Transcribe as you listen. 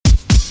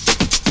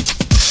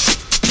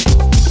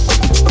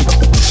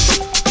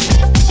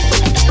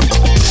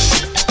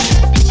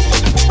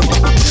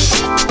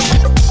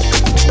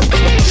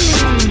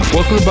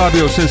Welcome to Bobby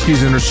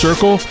Owsinski's Inner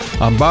Circle.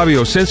 I'm Bobby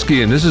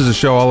Owsinski, and this is a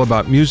show all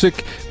about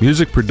music,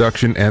 music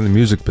production, and the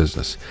music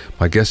business.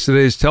 My guest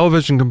today is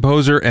television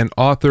composer and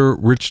author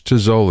Rich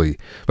Tazzoli.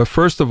 But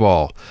first of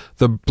all,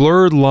 the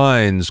Blurred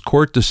Lines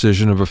court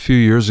decision of a few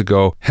years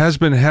ago has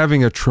been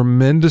having a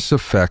tremendous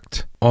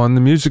effect on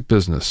the music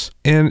business.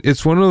 And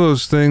it's one of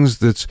those things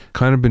that's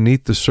kind of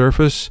beneath the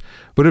surface.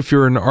 But if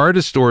you're an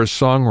artist or a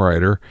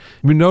songwriter,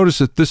 you notice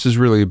that this is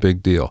really a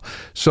big deal.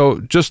 So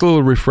just a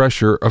little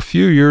refresher, a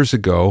few years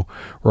ago,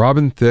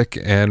 Robin Thicke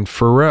and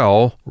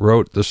Pharrell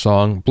wrote the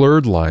song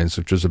Blurred Lines,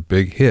 which was a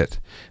big hit.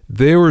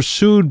 They were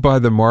sued by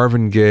the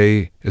Marvin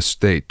Gaye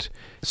estate,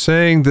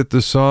 saying that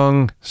the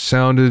song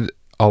sounded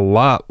a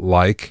lot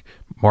like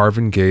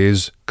Marvin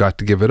Gaye's Got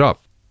to Give It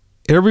Up.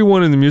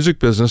 Everyone in the music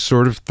business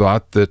sort of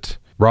thought that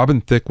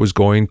Robin Thicke was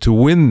going to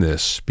win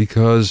this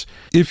because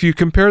if you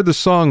compare the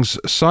songs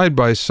side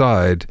by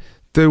side,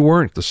 they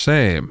weren't the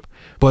same,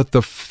 but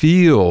the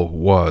feel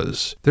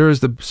was. There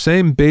is the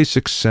same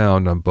basic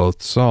sound on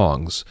both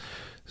songs.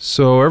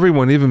 So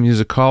everyone, even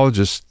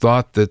musicologists,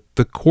 thought that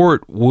the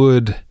court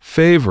would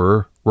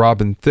favor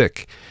Robin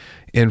Thicke.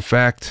 In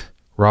fact,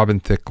 Robin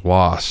Thicke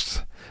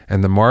lost,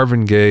 and the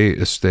Marvin Gaye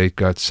estate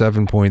got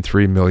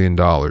 $7.3 million.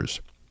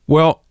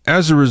 Well,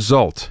 as a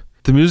result,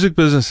 the music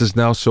business is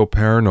now so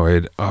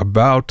paranoid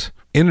about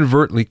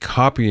inadvertently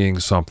copying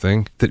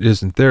something that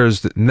isn't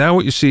theirs that now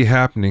what you see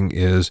happening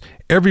is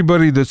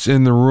everybody that's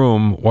in the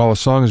room while a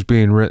song is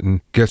being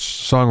written gets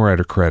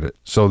songwriter credit.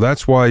 So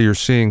that's why you're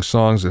seeing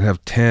songs that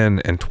have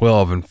 10 and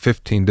 12 and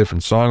 15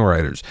 different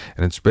songwriters.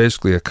 And it's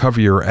basically a cover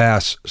your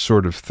ass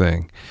sort of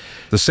thing.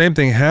 The same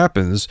thing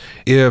happens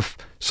if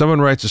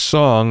someone writes a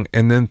song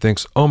and then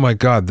thinks, oh my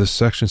God, this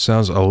section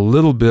sounds a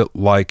little bit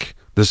like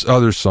this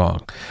other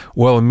song.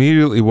 Well,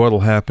 immediately what will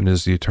happen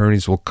is the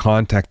attorneys will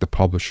contact the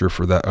publisher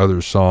for that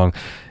other song.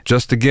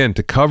 Just again,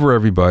 to cover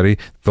everybody,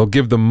 they'll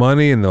give them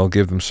money and they'll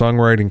give them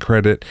songwriting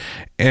credit.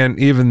 And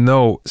even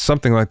though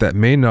something like that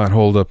may not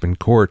hold up in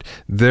court,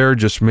 they're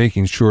just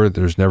making sure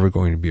there's never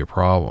going to be a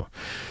problem.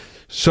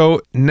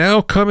 So now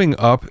coming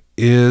up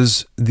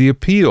is the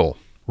appeal.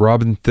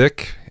 Robin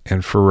Thicke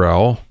and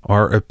Pharrell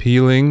are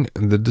appealing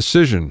the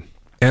decision.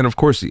 And of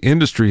course, the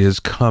industry has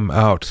come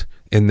out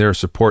in their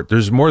support.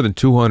 There's more than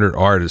 200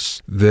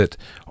 artists that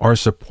are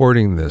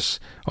supporting this.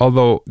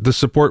 Although the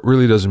support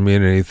really doesn't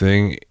mean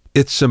anything,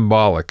 it's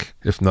symbolic,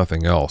 if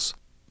nothing else.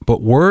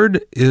 But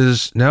word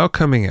is now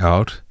coming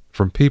out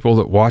from people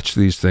that watch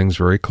these things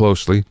very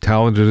closely,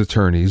 talented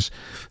attorneys,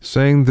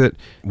 saying that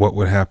what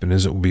would happen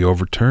is it will be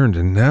overturned.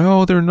 And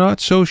now they're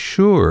not so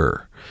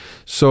sure.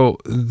 So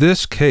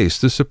this case,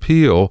 this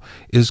appeal,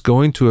 is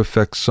going to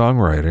affect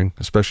songwriting,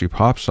 especially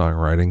pop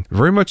songwriting,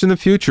 very much in the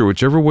future,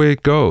 whichever way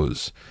it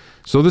goes.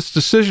 So this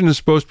decision is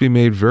supposed to be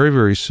made very,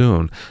 very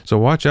soon. So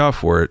watch out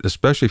for it,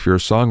 especially if you're a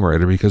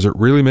songwriter, because it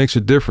really makes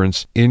a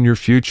difference in your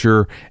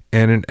future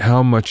and in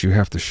how much you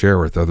have to share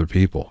with other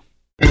people.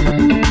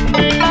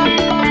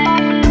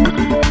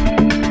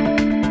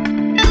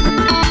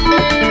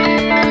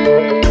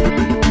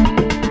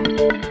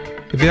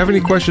 If you have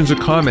any questions or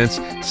comments,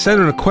 send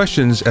them to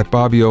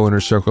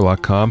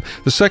questions@BobbyOInnerCircle.com.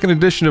 The second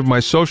edition of my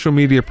social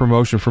media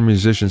promotion for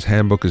musicians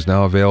handbook is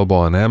now available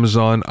on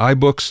Amazon,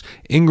 iBooks,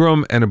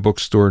 Ingram, and a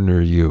bookstore near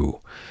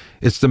you.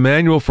 It's the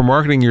manual for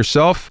marketing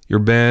yourself, your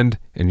band,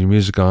 and your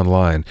music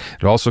online.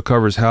 It also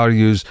covers how to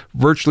use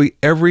virtually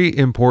every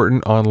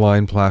important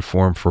online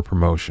platform for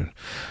promotion.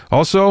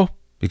 Also,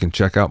 you can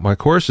check out my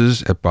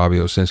courses at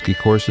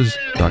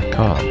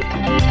BobbyOwsinskiCourses.com.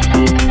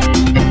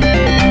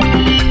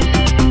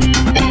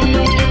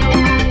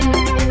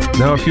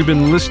 Now, if you've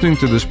been listening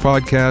to this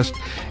podcast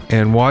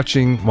and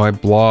watching my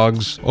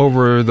blogs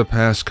over the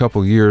past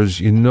couple years,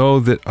 you know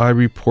that I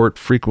report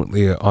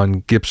frequently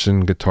on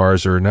Gibson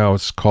guitars, or now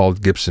it's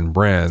called Gibson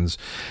brands,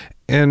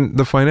 and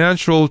the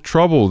financial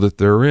trouble that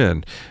they're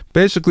in.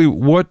 Basically,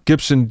 what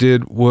Gibson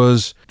did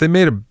was they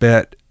made a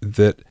bet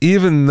that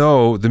even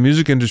though the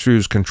music industry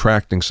was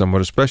contracting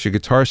somewhat, especially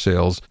guitar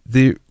sales,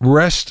 the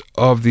rest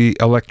of the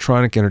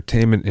electronic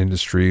entertainment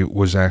industry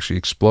was actually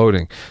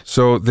exploding.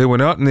 So they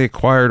went out and they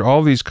acquired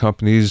all these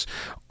companies,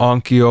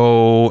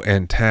 Onkyo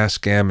and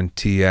Tascam and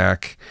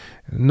TIAC,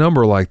 a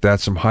number like that,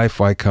 some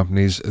hi-fi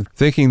companies,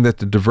 thinking that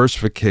the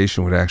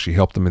diversification would actually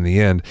help them in the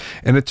end.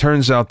 And it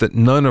turns out that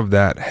none of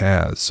that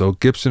has. So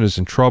Gibson is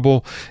in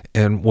trouble,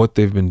 and what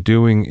they've been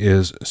doing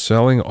is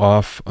selling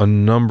off a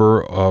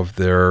number of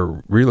their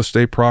real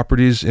estate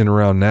properties in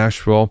around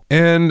Nashville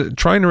and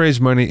trying to raise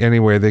money any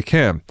way they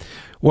can.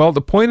 Well, the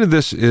point of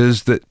this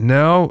is that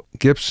now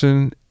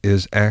Gibson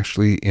is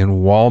actually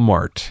in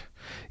Walmart.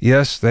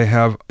 Yes, they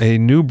have a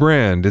new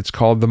brand. It's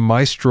called the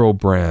Maestro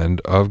brand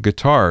of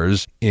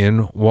guitars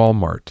in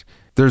Walmart.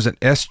 There's an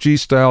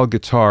SG-style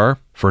guitar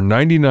for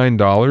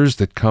 $99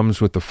 that comes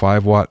with a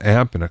 5-watt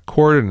amp and a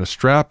cord and a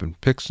strap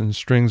and picks and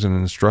strings and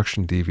an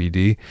instruction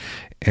DVD,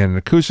 and an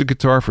acoustic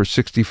guitar for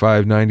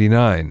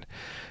 $65.99.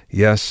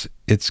 Yes,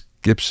 it's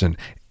Gibson.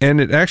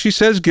 And it actually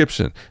says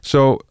Gibson.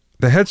 So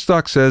the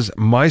headstock says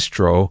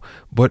Maestro,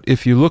 but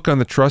if you look on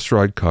the truss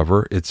rod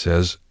cover, it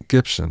says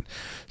Gibson.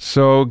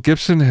 So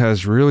Gibson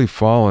has really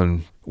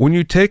fallen. When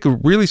you take a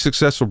really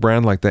successful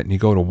brand like that and you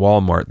go to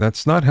Walmart,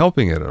 that's not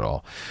helping it at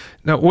all.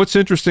 Now, what's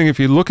interesting, if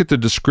you look at the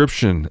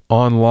description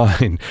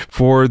online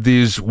for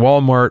these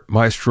Walmart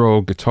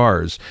Maestro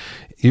guitars,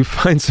 you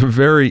find some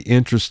very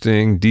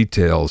interesting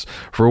details.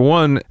 For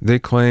one, they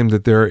claim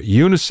that they're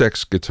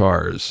unisex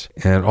guitars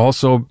and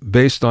also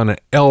based on an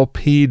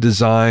LP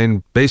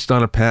design, based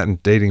on a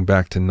patent dating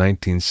back to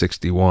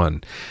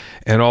 1961.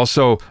 And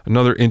also,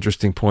 another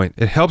interesting point,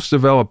 it helps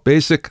develop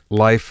basic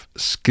life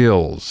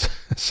skills.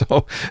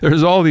 So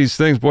there's all these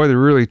things. Boy, they're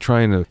really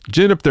trying to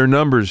gin up their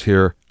numbers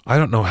here. I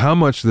don't know how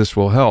much this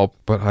will help,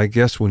 but I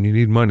guess when you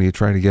need money, you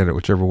try to get it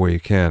whichever way you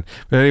can.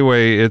 But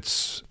anyway,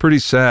 it's pretty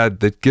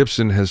sad that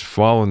Gibson has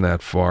fallen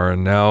that far,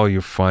 and now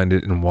you find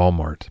it in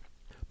Walmart.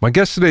 My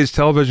guest today is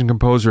television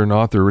composer and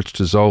author Rich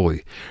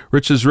Tazzoli.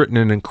 Rich has written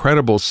an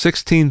incredible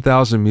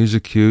 16,000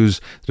 music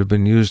cues that have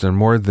been used on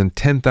more than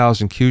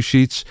 10,000 cue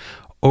sheets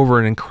over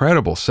an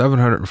incredible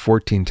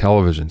 714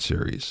 television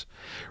series.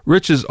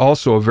 Rich is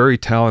also a very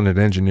talented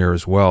engineer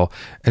as well,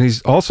 and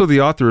he's also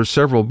the author of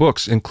several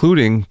books,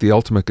 including The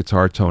Ultimate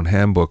Guitar Tone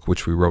Handbook,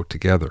 which we wrote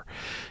together.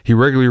 He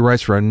regularly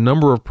writes for a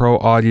number of pro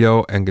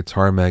audio and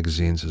guitar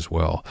magazines as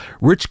well.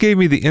 Rich gave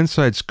me the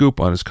inside scoop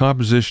on his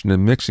composition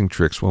and mixing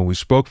tricks when we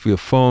spoke via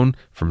phone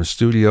from a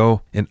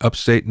studio in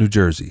upstate New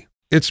Jersey.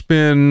 It's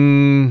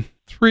been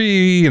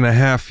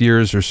 3.5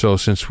 years or so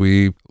since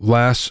we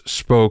last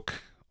spoke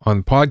on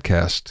the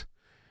podcast.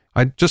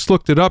 I just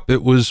looked it up.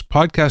 It was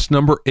podcast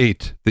number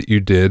 8 that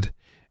you did.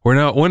 We're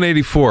now at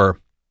 184.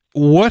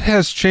 What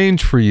has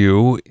changed for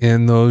you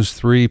in those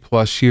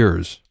 3+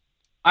 years?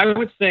 I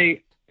would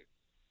say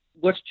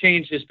what's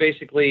changed is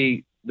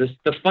basically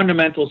the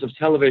fundamentals of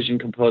television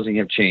composing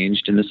have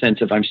changed in the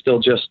sense of I'm still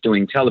just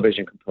doing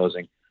television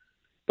composing.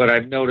 But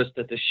I've noticed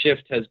that the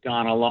shift has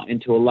gone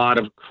into a lot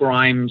of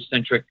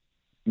crime-centric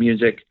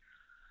music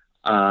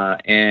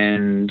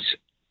and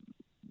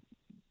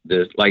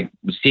like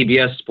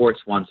CBS Sports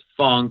wants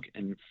funk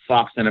and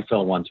Fox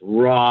NFL wants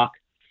rock,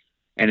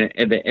 and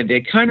they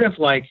kind of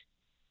like,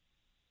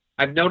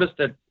 I've noticed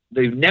that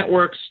the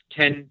networks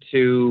tend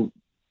to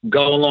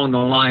go along the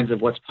lines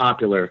of what's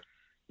popular.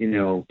 You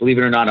know, believe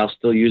it or not, I'll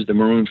still use the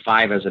Maroon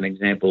 5 as an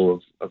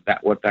example of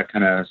that, what that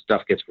kind of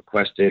stuff gets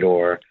requested,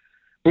 or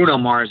Bruno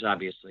Mars,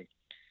 obviously.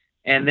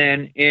 And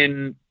then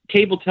in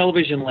cable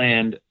television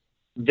land,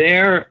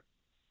 their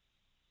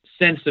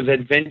sense of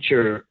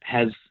adventure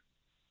has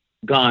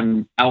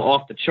gone out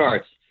off the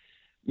charts,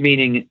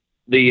 meaning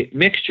the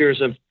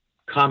mixtures of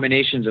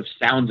combinations of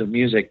sounds of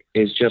music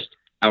is just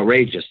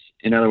outrageous.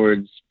 In other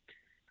words,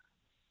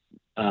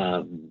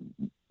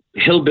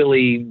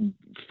 hillbilly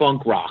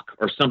funk rock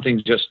or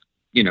something, just,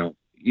 you know,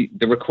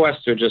 the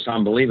requests are just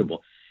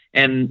unbelievable.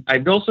 And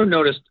I've also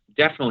noticed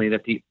definitely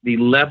that the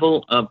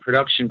level of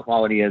production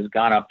quality has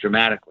gone up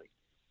dramatically.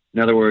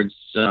 In other words,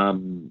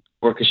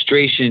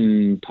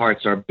 orchestration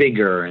parts are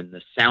bigger and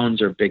the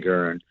sounds are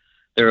bigger, and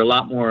they're a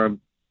lot more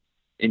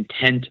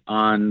intent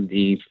on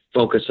the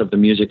focus of the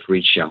music for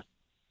each show.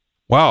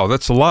 Wow,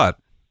 that's a lot.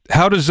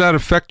 How does that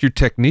affect your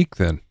technique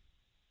then?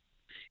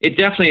 It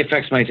definitely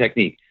affects my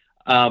technique.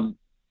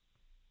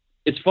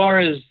 As far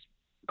as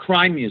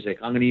crime music,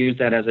 I'm going to use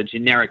that as a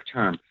generic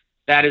term.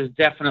 That is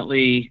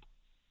definitely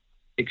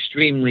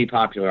extremely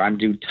popular. I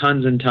do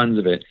tons and tons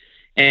of it.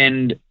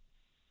 And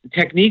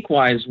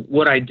technique-wise,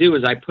 what I do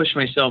is I push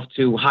myself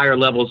to higher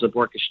levels of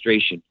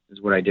orchestration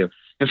is what I do.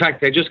 In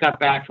fact, I just got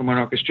back from an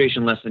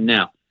orchestration lesson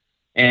now,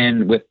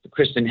 and with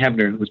Kristen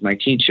Hebner, who's my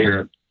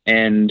teacher.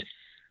 And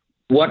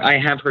what I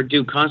have her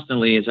do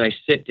constantly is we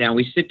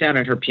sit down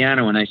at her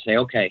piano and I say,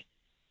 okay,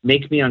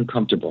 make me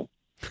uncomfortable.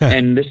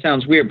 And this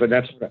sounds weird, but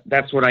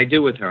that's what I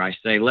do with her. I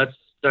say, let's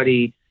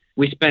study.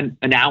 We spent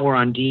an hour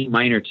on D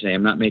minor today.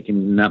 I'm not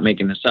making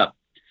this up.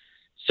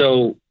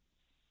 So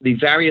the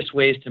various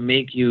ways to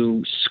make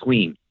you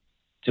scream,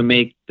 to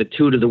make the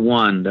 2 to the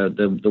 1,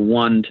 the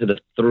 1 to the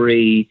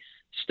 3,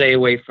 stay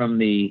away from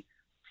the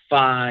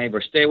 5,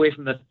 or stay away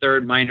from the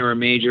 3rd minor or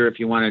major if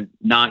you want to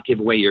not give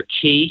away your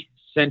key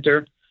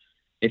center,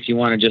 if you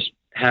want to just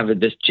have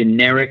this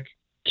generic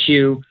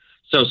cue.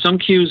 So some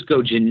cues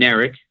go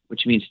generic,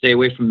 which means stay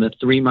away from the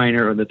 3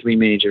 minor or the 3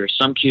 major.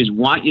 Some cues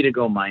want you to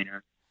go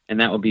minor, and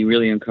that will be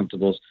really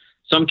uncomfortable.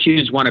 Some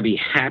cues want to be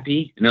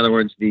happy. In other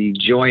words, the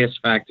joyous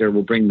factor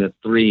will bring the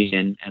 3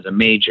 in as a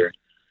major.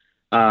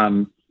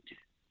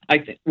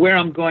 Where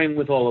I'm going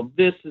with all of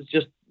this is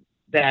just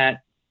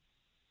that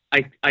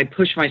I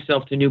push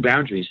myself to new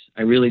boundaries.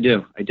 I really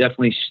do. I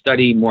definitely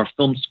study more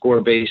film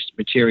score-based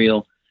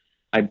material.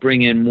 I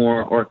bring in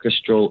more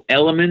orchestral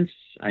elements.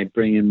 I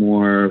bring in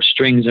more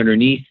strings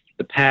underneath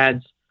the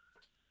pads.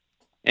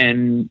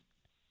 And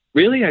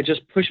really, I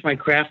just push my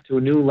craft to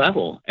a new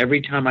level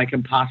every time I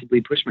can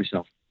possibly push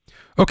myself.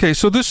 Okay,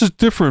 so this is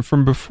different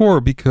from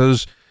before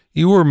because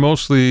you were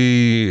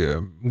mostly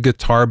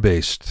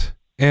guitar-based.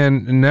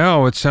 And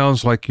now it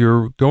sounds like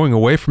you're going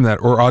away from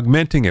that or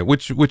augmenting it.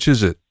 Which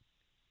is it?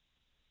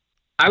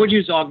 I would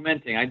use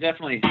augmenting. I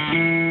definitely...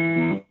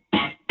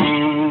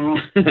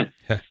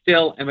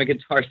 Still am a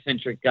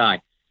guitar-centric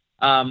guy.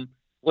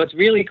 What's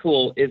really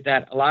cool is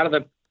that a lot of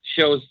the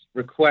shows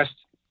request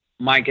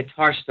my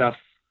guitar stuff,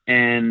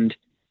 and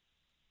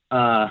you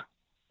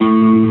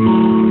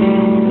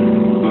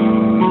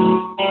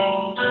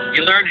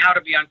learn how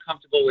to be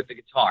uncomfortable with the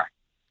guitar.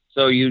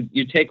 So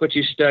you take what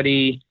you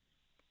study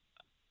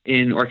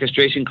in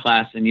orchestration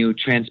class and you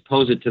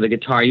transpose it to the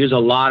guitar. I use a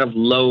lot of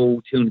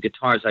low-tuned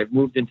guitars. I've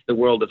moved into the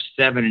world of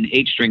 7 and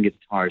 8-string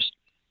guitars.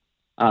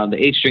 The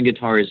 8-string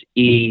guitar is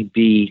E,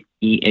 B,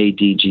 E, A,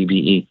 D, G, B,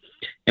 E.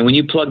 And when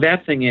you plug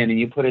that thing in and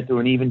you put it through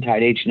an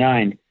Eventide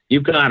H9,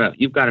 you've got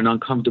an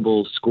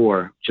uncomfortable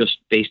score just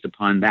based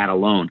upon that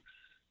alone.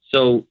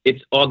 So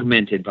it's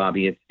augmented,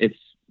 Bobby. It's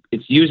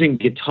using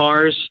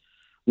guitars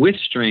with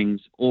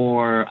strings,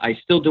 or I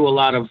still do a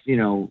lot of,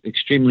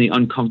 extremely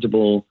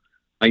uncomfortable,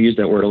 I use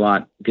that word a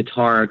lot,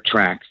 guitar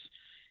tracks,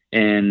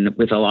 and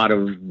with a lot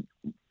of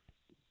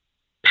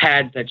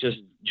pads that just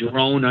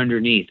drone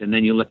underneath, and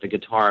then you let the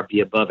guitar be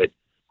above it.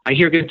 I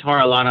hear guitar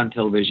a lot on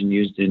television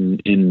used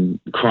in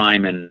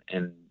crime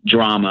and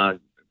drama.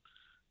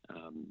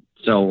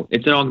 So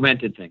it's an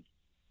augmented thing.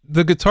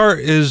 The guitar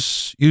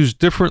is used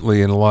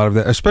differently in a lot of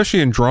that,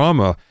 especially in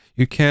drama.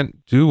 You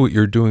can't do what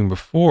you're doing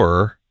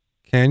before,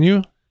 can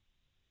you?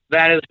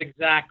 That is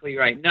exactly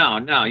right.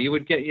 No, you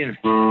would get,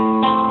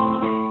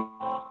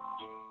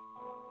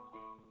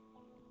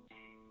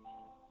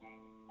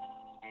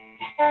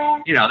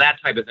 that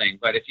type of thing.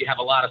 But if you have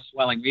a lot of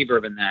swelling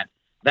reverb in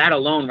that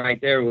alone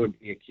right there would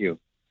be a cue.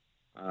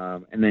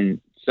 And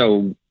then,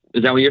 so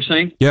is that what you're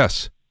saying?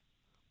 Yes.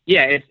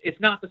 Yeah, it's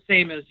not the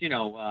same as,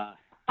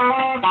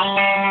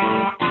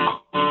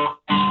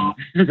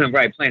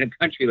 right, playing a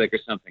country lick or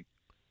something.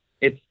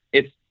 It's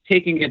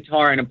taking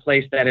guitar in a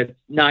place that it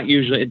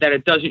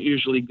doesn't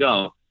usually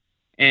go.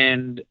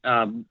 And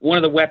one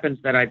of the weapons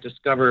that I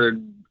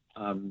discovered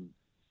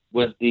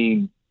was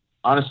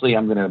honestly,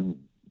 I'm going to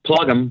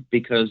plug them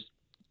because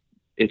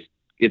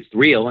it's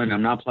real, and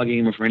I'm not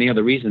plugging them for any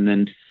other reason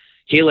than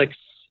Helix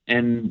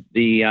and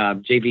the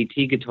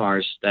JVT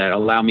guitars that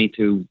allow me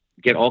to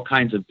get all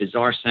kinds of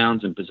bizarre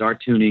sounds and bizarre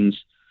tunings.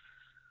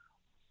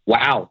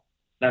 Wow,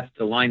 that's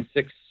the Line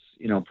 6,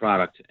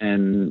 product.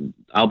 And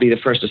I'll be the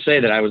first to say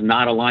that I was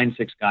not a Line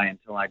 6 guy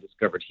until I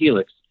discovered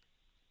Helix,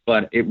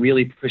 but it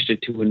really pushed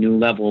it to a new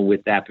level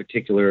with that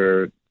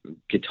particular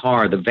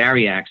guitar, the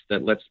Variax,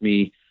 that lets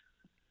me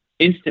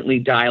instantly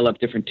dial up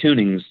different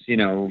tunings,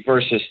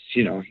 versus,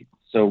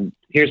 so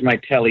here's my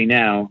telly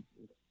now.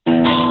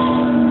 There's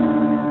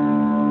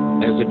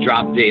a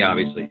drop D,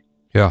 obviously.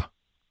 Yeah.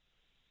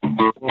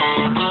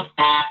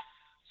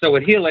 So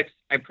with Helix,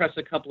 I press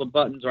a couple of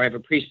buttons, or I have a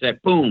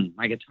preset, boom,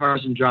 my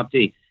guitar's in drop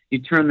D. You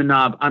turn the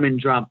knob, I'm in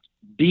drop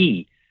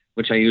B,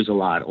 which I use a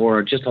lot,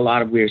 or just a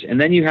lot of weirds.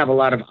 And then you have a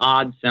lot of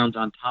odd sounds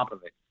on top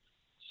of it.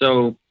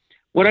 So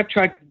what I've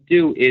tried to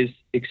do is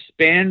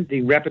expand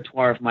the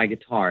repertoire of my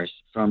guitars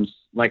from,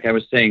 like I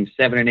was saying,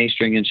 7 and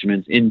 8-string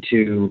instruments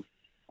into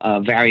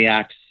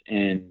Variax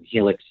and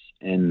Helix,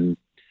 and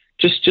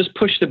just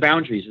push the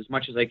boundaries as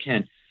much as I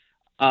can.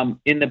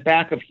 In the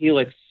back of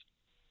Helix,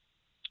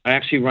 I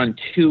actually run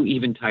 2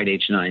 Eventide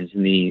H9s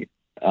in the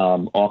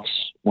aux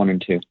 1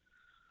 and 2.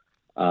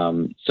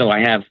 So I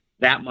have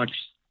that much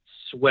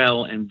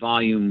swell and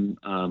volume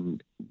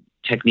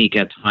technique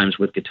at times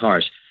with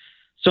guitars.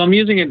 So I'm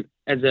using it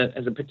as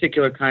a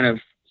particular kind of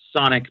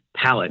sonic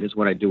palette is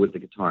what I do with the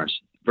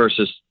guitars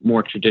versus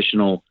more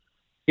traditional,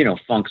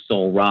 funk,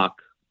 soul,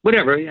 rock,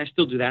 whatever. I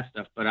still do that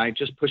stuff, but I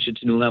just push it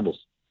to new levels.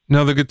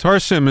 Now the guitar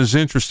sim is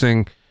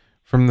interesting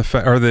from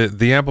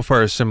the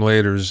amplifier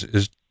simulators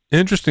is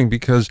interesting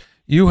because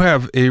you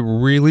have a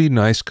really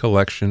nice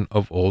collection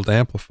of old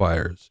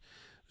amplifiers.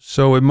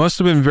 So it must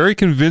have been very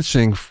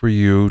convincing for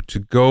you to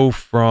go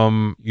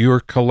from your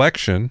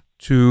collection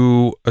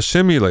to a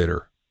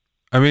simulator.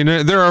 I mean,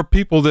 there are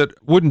people that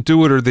wouldn't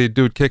do it, or they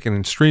do it kicking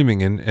and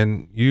streaming,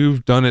 and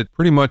you've done it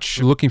pretty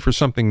much looking for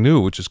something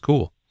new, which is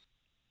cool.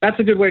 That's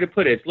a good way to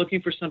put it. It's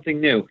looking for something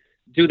new.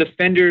 Do the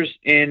Fenders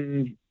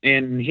in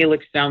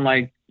Helix sound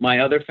like my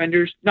other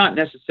Fenders? Not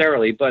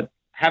necessarily, but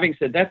having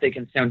said that, they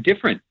can sound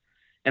different,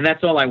 and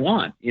that's all I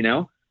want,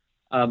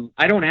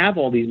 I don't have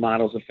all these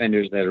models of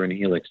Fenders that are in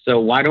Helix, so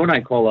why don't I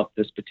call up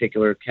this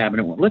particular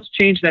cabinet one? Let's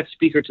change that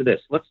speaker to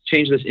this. Let's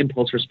change this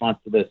impulse response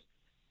to this.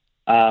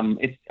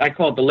 I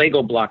call it the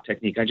Lego block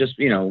technique. I just,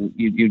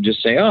 you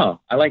just say,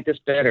 oh, I like this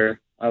better.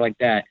 I like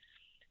that.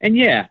 And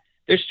yeah,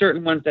 there's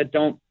certain ones that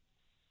don't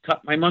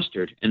cut my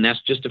mustard, and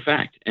that's just a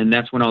fact. And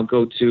that's when I'll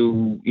go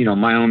to,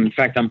 my own. In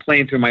fact, I'm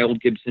playing through my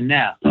old Gibson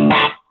now.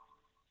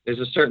 There's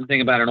a certain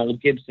thing about an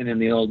old Gibson and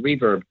the old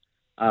reverb.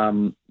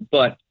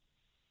 But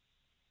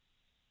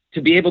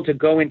to be able to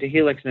go into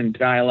Helix and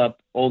dial up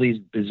all these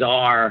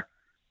bizarre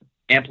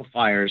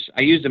amplifiers,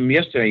 I used them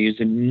yesterday. I used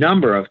a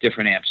number of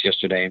different amps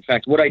yesterday. In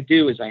fact, what I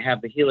do is I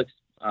have the Helix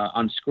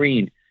on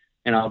screen,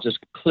 and I'll just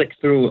click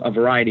through a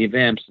variety of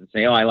amps and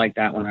say, oh, I like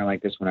that one, I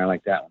like this one, I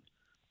like that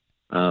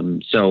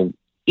one. So,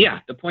 yeah,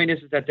 the point is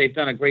that they've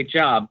done a great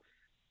job.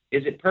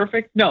 Is it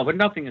perfect? No, but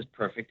nothing is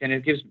perfect, and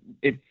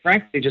it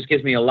frankly just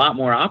gives me a lot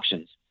more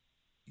options.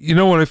 You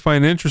know what I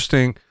find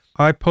interesting?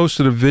 I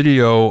posted a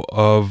video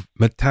of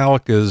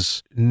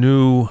Metallica's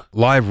new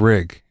live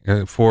rig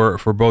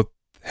for both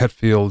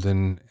Hetfield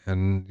and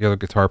the other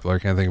guitar player. I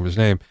can't think of his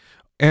name.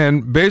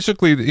 And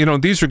basically,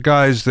 these are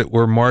guys that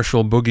were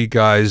Marshall Boogie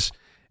guys,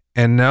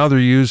 and now they're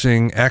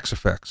using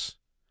Axe-Fx.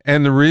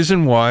 And the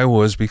reason why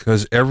was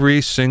because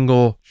every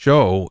single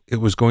show, it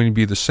was going to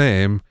be the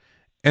same.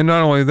 And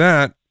not only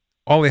that,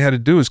 all they had to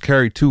do was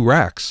carry 2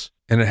 racks,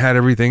 and it had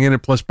everything in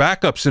it, plus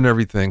backups and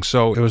everything.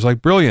 So it was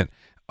like brilliant.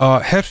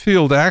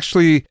 Hetfield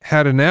actually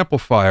had an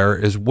amplifier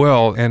as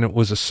well, and it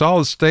was a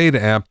solid-state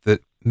amp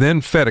that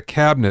then fed a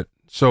cabinet.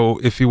 So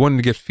if he wanted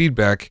to get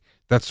feedback,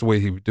 that's the way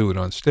he would do it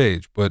on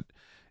stage. But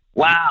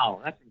wow,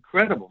 that's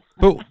incredible.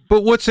 but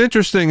what's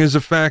interesting is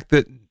the fact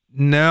that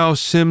now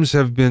Sims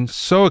have been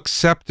so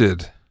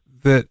accepted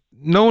that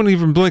no one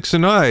even blinks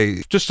an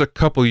eye. Just a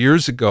couple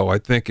years ago, I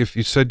think if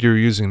you said you're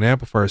using an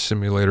amplifier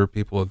simulator,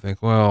 people would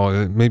think,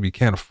 well, maybe you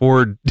can't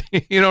afford,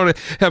 to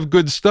have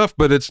good stuff,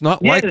 but it's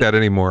not like that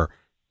anymore.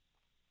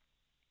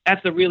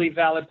 That's a really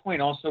valid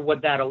point. Also,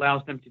 what that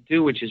allows them to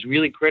do, which is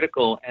really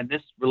critical, and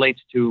this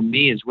relates to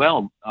me as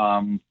well.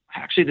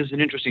 Actually, this is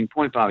an interesting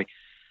point, Bobby.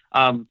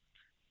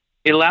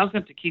 It allows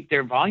them to keep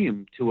their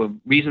volume to a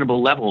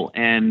reasonable level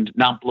and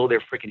not blow their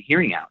freaking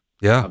hearing out.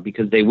 Yeah.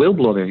 Because they will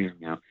blow their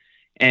hearing out.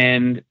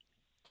 And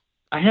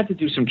I had to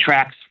do some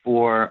tracks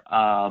for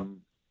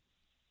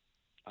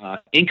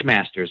Ink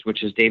Masters,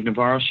 which is Dave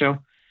Navarro's show.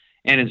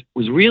 And it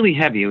was really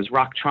heavy. It was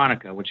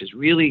Rocktronica, which is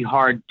really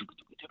hard,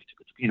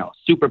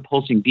 super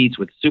pulsing beats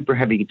with super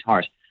heavy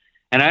guitars.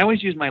 And I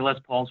always use my Les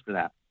Pauls for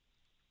that.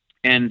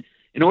 And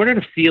in order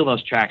to feel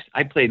those tracks,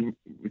 I played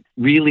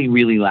really,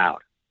 really loud.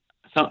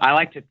 So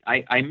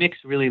I mix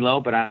really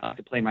low, but I like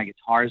to play my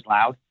guitars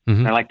loud.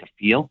 Mm-hmm. I like to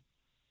feel,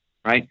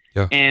 right?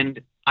 Yeah.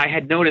 And I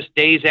had noticed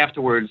days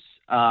afterwards,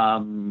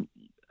 tinnitus.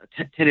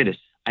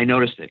 I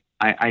noticed it.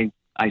 I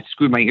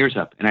screwed my ears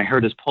up, and I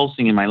heard this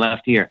pulsing in my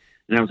left ear,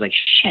 and I was like,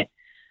 shit.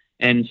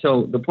 And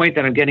so the point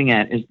that I'm getting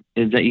at is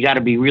that you got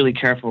to be really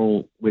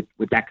careful with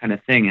that kind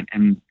of thing,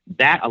 and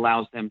that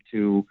allows them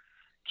to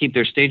keep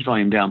their stage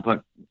volume down.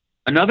 But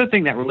another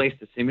thing that relates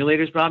to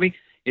simulators, Bobby,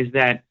 is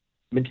that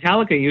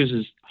Metallica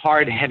uses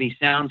hard, heavy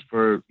sounds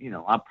for,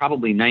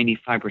 probably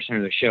 95%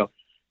 of the show.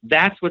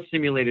 That's what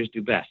simulators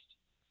do best.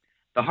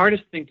 The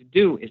hardest thing to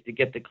do is to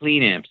get the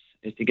clean amps,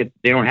 they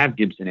don't have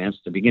Gibson amps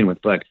to begin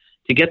with, but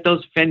to get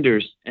those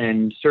Fenders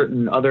and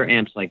certain other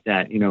amps like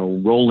that,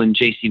 Roland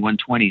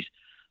JC120s,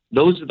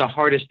 those are the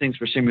hardest things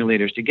for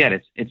simulators to get.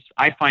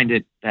 I find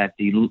it that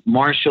the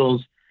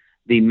Marshalls,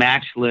 the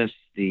Matchless,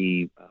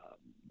 the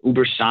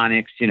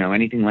Ubersonics,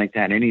 anything like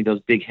that, any of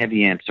those big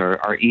heavy amps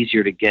are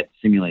easier to get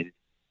simulated.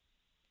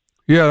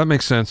 Yeah, that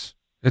makes sense.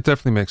 It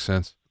definitely makes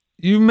sense.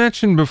 You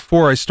mentioned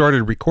before I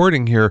started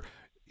recording here,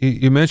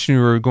 you mentioned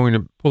you were going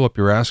to pull up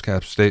your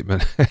ASCAP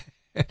statement.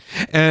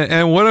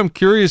 and what I'm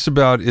curious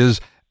about is,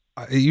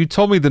 you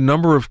told me the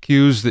number of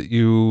cues that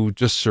you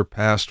just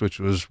surpassed, which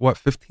was,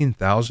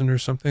 15,000 or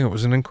something? It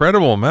was an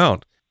incredible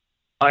amount.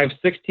 I have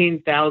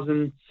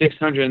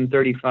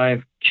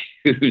 16,635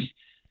 cues,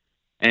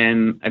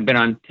 and I've been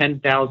on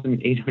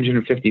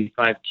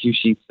 10,855 cue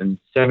sheets and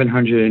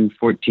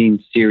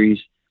 714 series.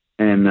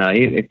 And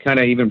it kind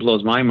of even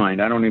blows my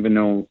mind. I don't even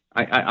know.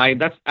 I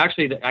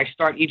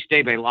start each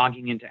day by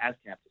logging into ASCAP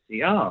to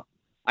see, I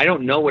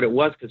don't know what it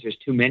was because there's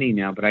too many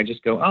now, but I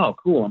just go, oh,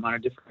 cool, I'm on a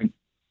different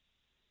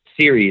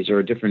series or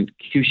a different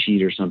cue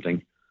sheet or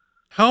something.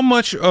 How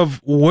much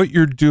of what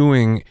you're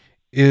doing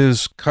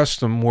is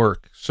custom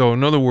work? So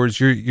in other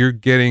words, you're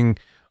getting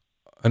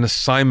an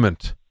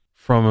assignment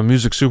from a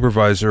music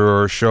supervisor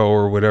or a show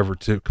or whatever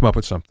to come up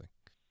with something.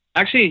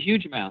 Actually, a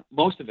huge amount,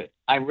 most of it.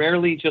 I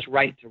rarely just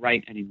write to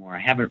write anymore. I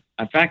haven't.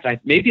 In fact,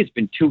 maybe it's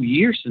been 2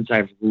 years since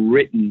I've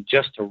written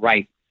just to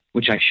write,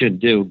 which I should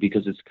do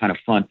because it's kind of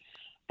fun.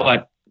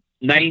 But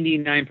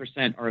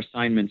 99% are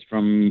assignments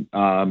from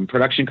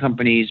production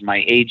companies,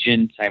 my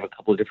agents. I have a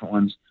couple of different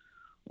ones,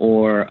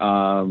 or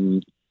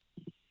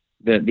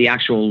the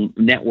actual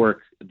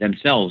network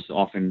themselves.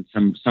 Often,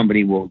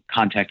 somebody will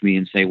contact me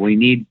and say, "We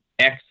need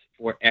X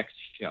for X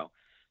show."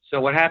 So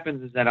what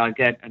happens is that I'll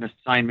get an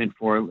assignment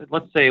for,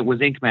 let's say it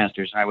was Ink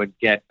Masters. I would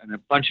get a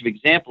bunch of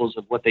examples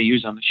of what they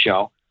use on the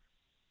show.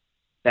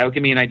 That would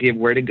give me an idea of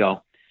where to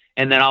go.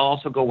 And then I'll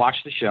also go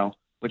watch the show,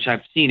 which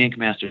I've seen Ink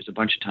Masters a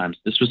bunch of times.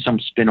 This was some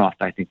spin-off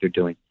that I think they're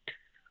doing.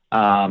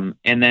 And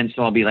then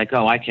so I'll be like,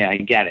 oh, okay, I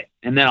get it.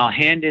 And then I'll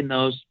hand in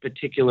those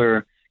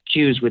particular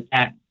cues with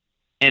that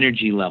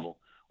energy level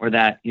or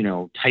that,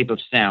 type of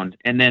sound.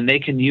 And then they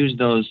can use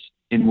those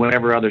in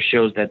whatever other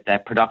shows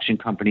that production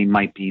company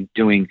might be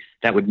doing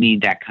that would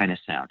need that kind of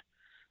sound.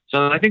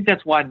 So I think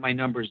that's why my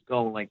numbers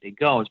go like they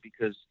go, is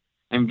because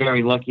I'm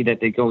very lucky that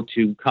they go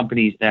to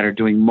companies that are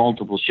doing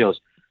multiple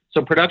shows.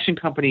 So production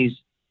companies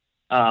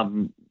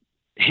hand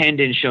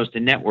in shows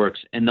to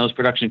networks, and those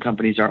production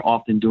companies are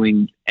often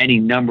doing any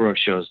number of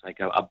shows. Like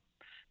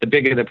the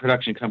bigger the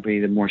production company,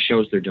 the more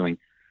shows they're doing.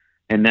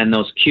 And then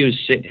those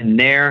cues sit in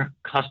their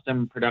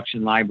custom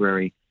production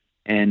library,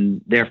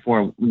 and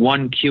therefore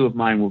one cue of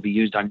mine will be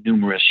used on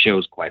numerous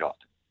shows quite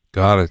often.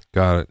 Got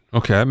it.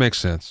 Okay, that makes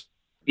sense.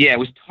 Yeah, it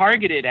was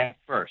targeted at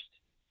first,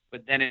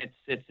 but then it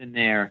sits in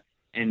there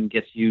and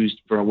gets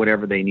used for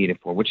whatever they need it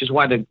for, which is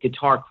why the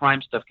guitar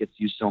crime stuff gets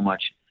used so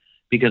much,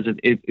 because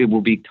it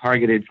will be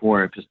targeted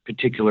for a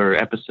particular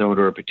episode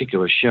or a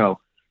particular show,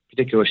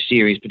 particular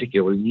series,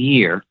 particular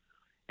year,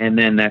 and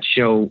then that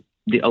show,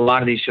 a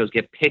lot of these shows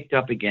get picked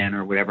up again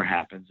or whatever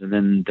happens, and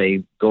then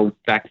they go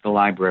back to the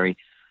library,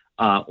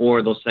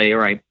 or they'll say, all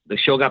right, the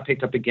show got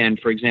picked up again.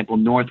 For example,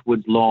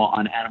 Northwood's Law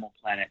on Animal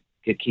Planet,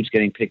 it keeps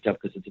getting picked up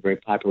because it's a very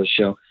popular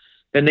show.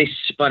 Then they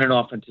spun it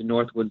off into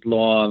Northwood's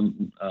Law,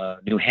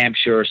 New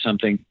Hampshire or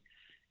something,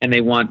 and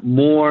they want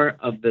more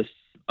of this,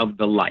 of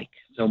the like.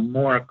 So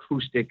more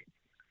acoustic.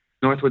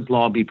 Northwood's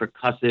Law be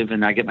percussive,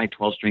 and I get my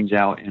 12 strings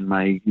out and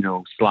my,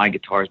 slide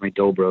guitars, my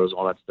dobros,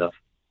 all that stuff.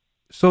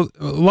 So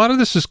a lot of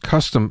this is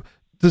custom.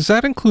 Does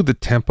that include the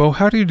tempo?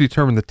 How do you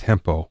determine the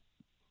tempo?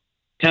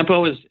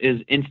 Tempo is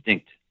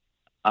instinct.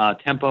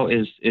 Tempo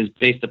is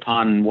based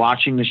upon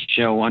watching the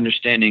show,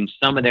 understanding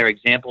some of their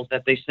examples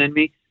that they send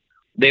me.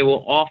 They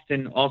will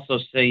often also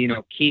say,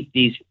 keep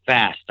these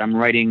fast. I'm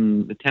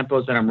writing the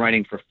tempos that I'm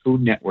writing for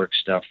Food Network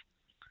stuff.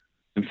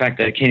 In fact,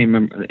 I can't even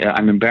remember.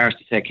 I'm embarrassed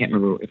to say I can't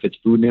remember if it's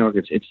Food Network.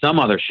 It's some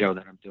other show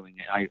that I'm doing.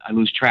 I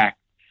lose track.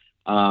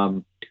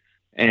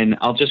 And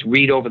I'll just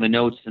read over the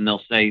notes, and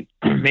they'll say,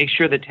 make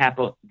sure the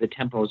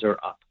tempos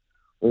are up.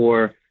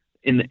 Or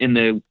in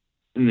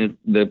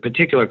the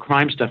particular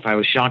crime stuff, I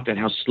was shocked at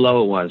how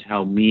slow it was,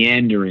 how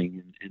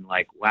meandering and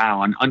like,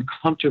 wow, and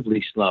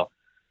uncomfortably slow.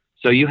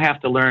 So you have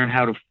to learn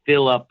how to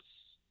fill up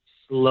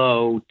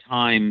slow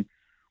time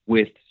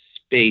with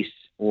space,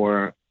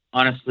 or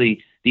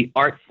honestly, the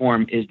art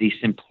form is the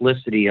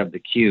simplicity of the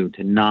cue,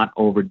 to not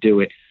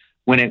overdo it.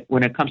 When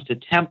it comes to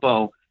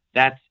tempo,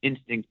 that's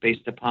instinct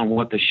based upon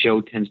what the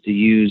show tends to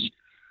use.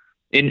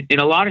 In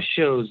a lot of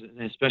shows,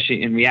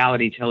 especially in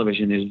reality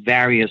television, there's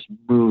various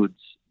moods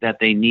that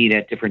they need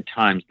at different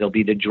times. There'll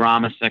be the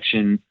drama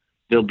section,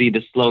 there'll be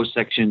the slow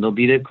section, there'll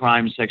be the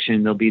crime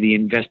section, there'll be the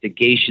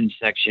investigation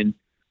section,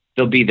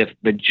 there'll be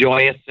the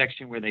joyous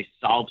section where they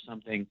solve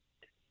something.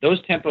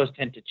 Those tempos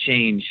tend to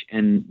change,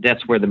 and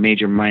that's where the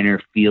major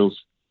minor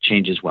feels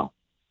change as well.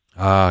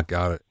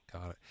 Got it.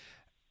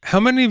 How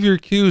many of your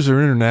cues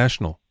are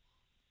international?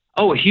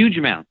 Oh, a huge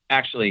amount,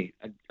 actually.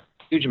 A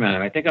huge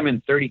amount. I think I'm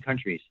in 30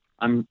 countries.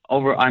 I'm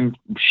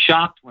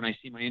shocked when I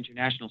see my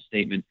international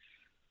statement.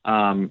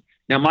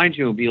 Now, mind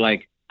you, it'll be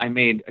like I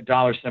made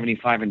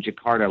 $1.75 in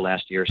Jakarta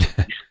last year.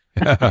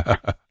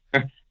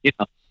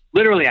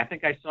 Literally, I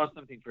think I saw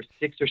something for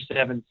 6 or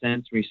 7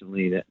 cents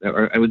recently,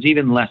 or it was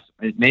even less.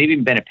 It may have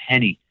even been a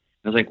penny.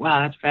 I was like, wow,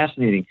 that's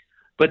fascinating.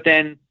 But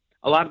then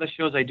a lot of the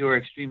shows I do are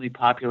extremely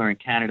popular in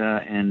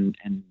Canada and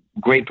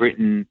Great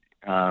Britain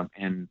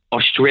and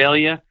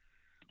Australia.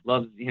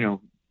 Loves,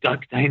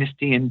 Duck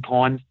Dynasty and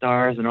Pawn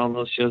Stars and all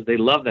those shows. They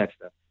love that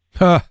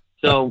stuff.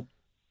 So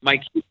my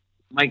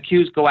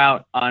cues go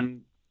out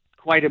on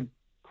quite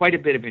a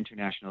bit of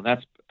international.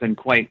 That's been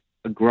quite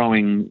a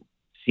growing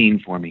scene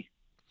for me.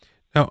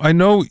 Now, I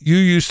know you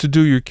used to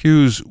do your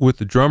cues with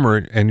the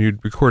drummer, and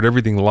you'd record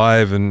everything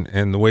live,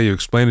 and the way you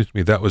explained it to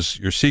me, that was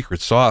your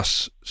secret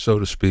sauce, so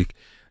to speak.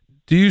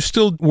 Do you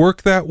still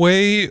work that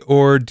way,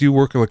 or do you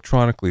work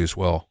electronically as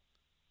well?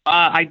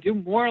 I do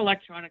more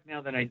electronic now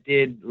than I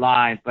did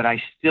live, but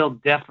I still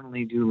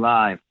definitely do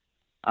live.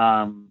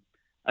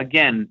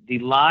 Again, the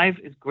live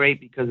is great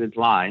because it's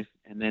live,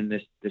 and then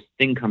this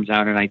thing comes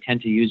out, and I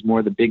tend to use more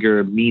of the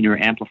bigger, meaner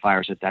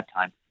amplifiers at that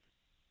time.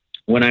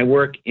 When I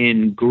work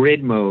in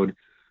grid mode,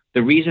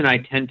 the reason I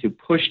tend to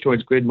push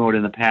towards grid mode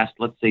in the past,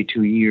 let's say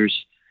 2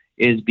 years,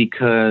 is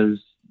because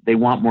they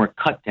want more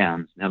cut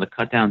downs. Now, the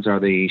cut downs are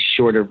the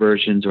shorter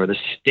versions, or the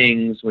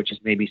stings, which is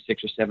maybe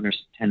 6 or 7 or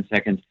 10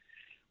 seconds.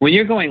 When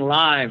you're going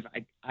live,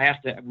 I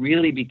have to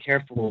really be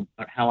careful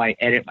about how I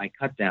edit my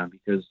cut down,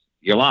 because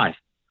you're live.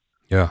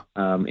 Yeah.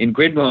 In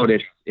grid mode,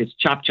 it's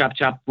chop, chop,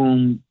 chop,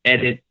 boom,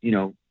 edit,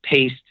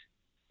 paste,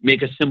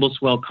 make a cymbal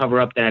swell,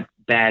 cover up that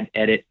bad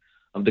edit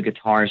of the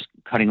guitars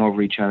cutting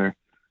over each other.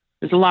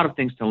 There's a lot of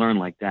things to learn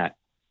like that.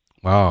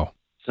 Wow.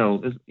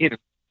 So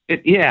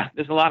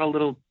there's a lot of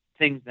little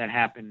things that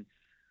happen.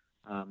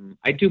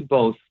 I do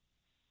both.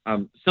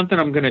 Something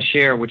I'm going to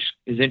share, which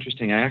is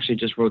interesting. I actually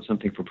just wrote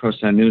something for Pro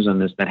Sound News on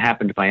this that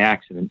happened by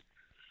accident.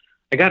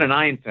 I got an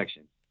eye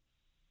infection.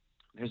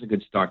 There's a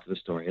good start to the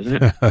story,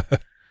 isn't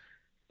it?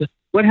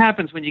 What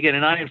happens when you get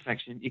an eye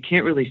infection? You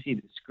can't really see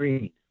the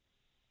screen.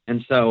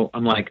 And so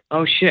I'm like,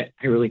 oh shit,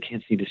 I really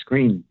can't see the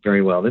screen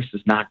very well. This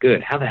is not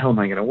good. How the hell am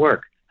I going to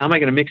work? How am I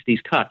going to mix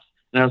these cuts?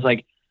 And I was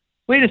like,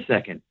 wait a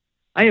second.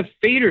 I have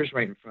faders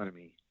right in front of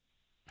me.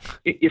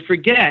 You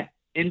forget,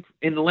 in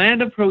the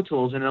land of Pro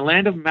Tools, in the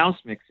land of mouse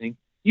mixing,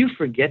 you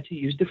forget to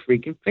use the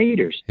freaking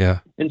faders. Yeah.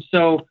 And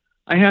so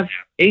I have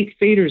 8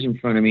 faders in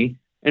front of me.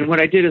 And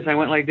what I did is I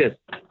went like this.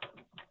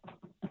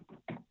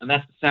 And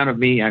that's the sound of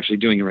me actually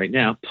doing it right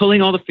now,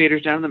 pulling all the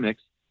faders down in the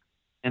mix.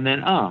 And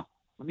then,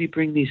 let me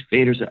bring these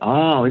faders.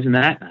 Oh, isn't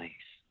that nice?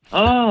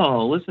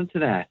 Oh, listen to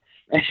that.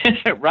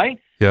 right?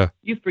 Yeah.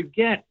 You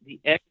forget the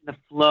ebb and the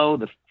flow,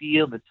 the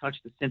feel, the touch,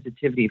 the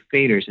sensitivity of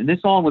faders. And this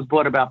all was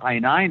brought about by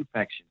an eye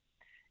infection.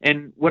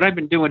 And what I've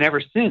been doing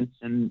ever since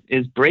and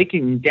is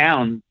breaking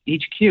down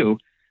each cue.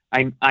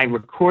 I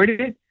record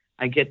it,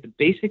 I get the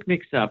basic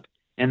mix up,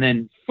 and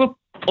then whoop,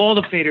 all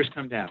the faders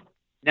come down.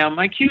 Now,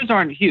 my cues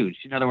aren't huge.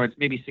 In other words,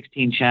 maybe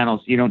 16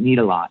 channels. You don't need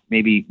a lot,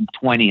 maybe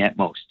 20 at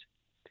most.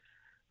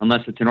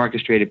 Unless it's an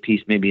orchestrated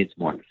piece, maybe it's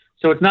more.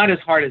 So it's not as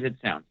hard as it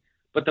sounds.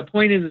 But the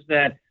point is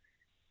that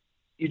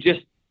you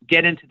just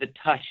get into the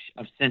touch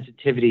of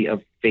sensitivity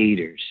of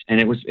faders. And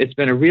it's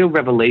been a real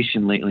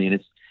revelation lately, and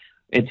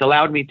it's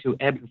allowed me to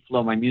ebb and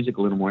flow my music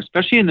a little more,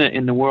 especially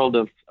in the world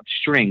of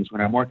strings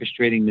when I'm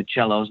orchestrating the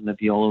cellos and the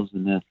violas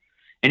and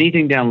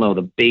anything down low,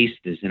 the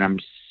basses, and I'm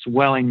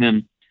swelling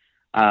them.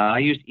 I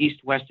use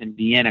East, West, and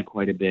Vienna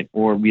quite a bit,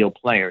 or real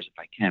players if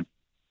I can.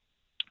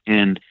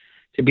 And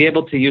to be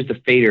able to use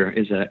the fader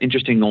is an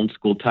interesting old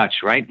school touch,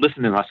 right?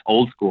 Listen to us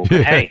old school,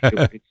 but hey,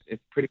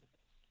 it's pretty,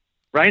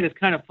 right? It's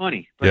kind of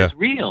funny, but it's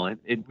real.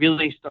 It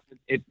really started,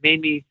 it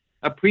made me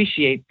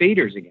appreciate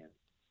faders again.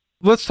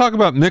 Let's talk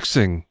about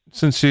mixing,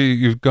 since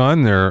you've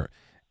gone there.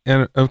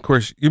 And of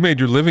course, you made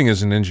your living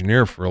as an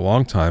engineer for a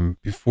long time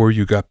before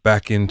you got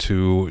back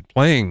into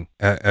playing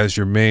as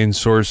your main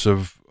source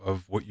of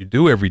what you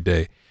do every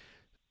day.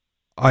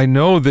 I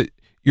know that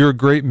you're a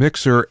great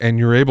mixer and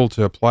you're able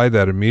to apply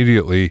that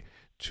immediately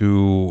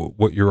to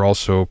what you're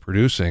also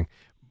producing.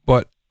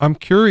 But I'm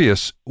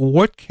curious,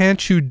 what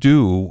can't you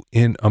do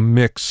in a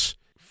mix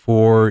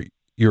for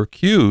your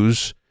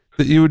cues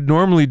that you would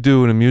normally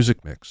do in a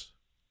music mix?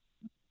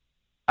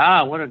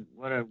 What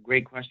a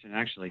great question,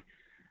 actually.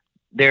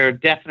 There are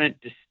definite,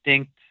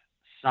 distinct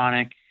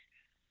sonic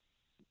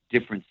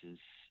differences.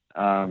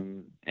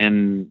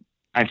 And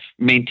I've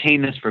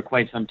maintained this for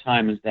quite some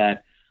time, is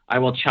that I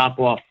will chop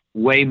off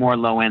way more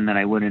low end than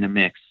I would in a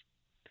mix.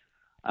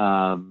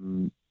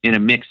 In a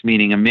mix,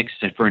 meaning a mix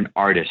for an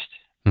artist,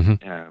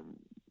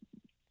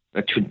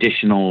 a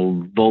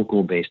traditional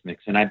vocal-based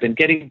mix. And I've been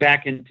getting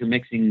back into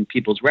mixing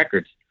people's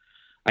records.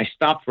 I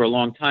stopped for a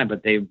long time,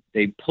 but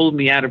they pulled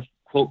me out of,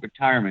 quote,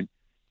 retirement.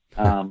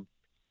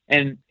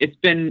 And it's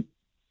been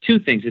two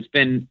things. It's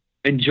been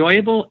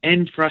enjoyable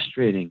and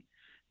frustrating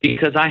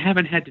because I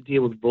haven't had to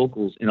deal with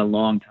vocals in a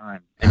long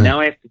time. And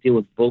now I have to deal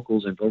with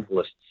vocals and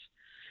vocalists.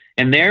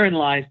 And therein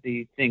lies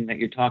the thing that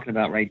you're talking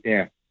about right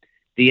there.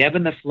 The ebb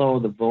and the flow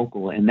of the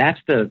vocal. And that's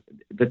the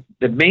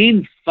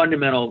main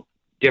fundamental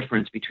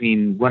difference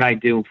between what I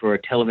do for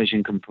a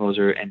television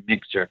composer and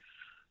mixer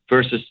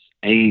versus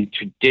a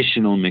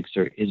traditional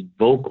mixer is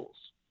vocals.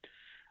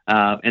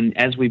 And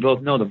as we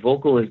both know, the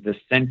vocal is the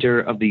center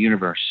of the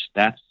universe.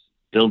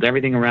 Build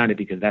everything around it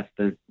because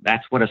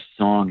that's what a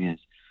song is.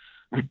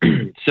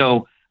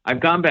 So I've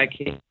gone back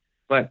in,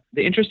 but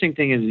the interesting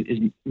thing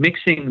is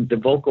mixing the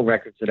vocal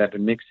records that I've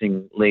been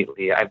mixing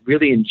lately. I've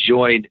really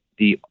enjoyed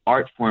the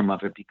art form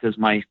of it because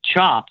my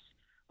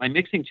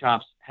mixing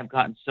chops have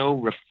gotten so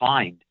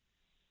refined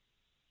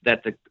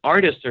that the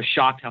artists are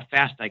shocked how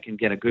fast I can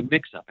get a good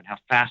mix up and how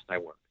fast I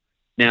work.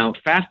 Now,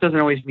 fast doesn't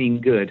always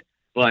mean good,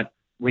 but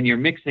when you're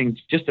mixing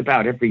just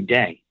about every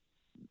day,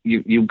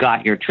 you've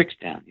got your tricks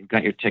down, you've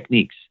got your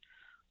techniques.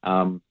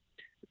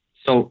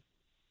 So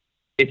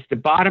it's the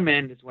bottom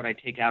end is what I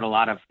take out a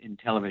lot of in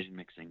television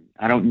mixing.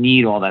 I don't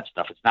need all that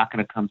stuff. It's not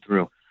going to come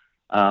through.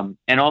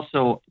 And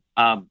also,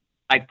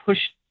 I push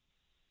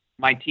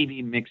my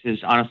TV mixes,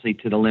 honestly,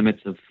 to the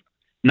limits of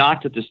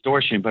not the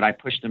distortion, but I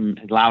push them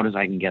as loud as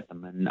I can get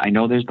them. And I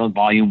know there's those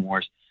volume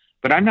wars,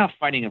 but I'm not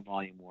fighting a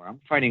volume war. I'm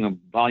fighting a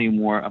volume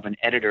war of an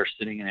editor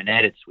sitting in an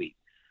edit suite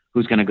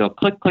who's going to go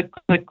click, click,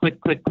 click,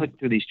 click, click, click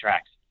through these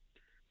tracks.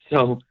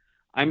 So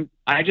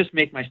I just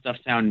make my stuff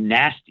sound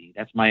nasty.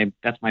 That's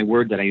my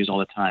word that I use all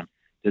the time.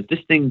 Does this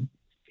thing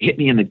hit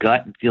me in the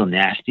gut and feel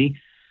nasty?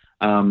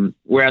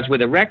 Whereas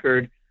with a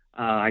record,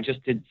 I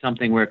just did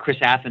something where Chris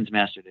Athens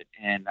mastered it,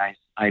 and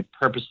I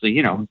purposely,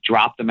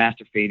 dropped the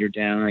master fader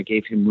down. I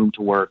gave him room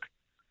to work.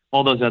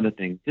 All those other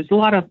things. There's a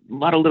lot of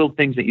little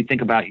things that you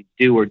think about, you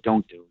do or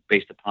don't do,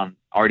 based upon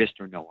artist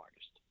or no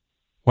artist.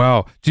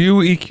 Wow. Do you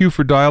EQ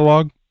for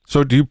dialogue?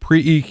 So do you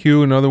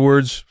pre-EQ, in other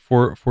words,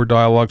 for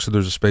dialogue, so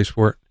there's a space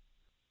for it?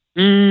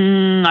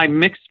 I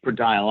mix for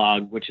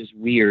dialogue, which is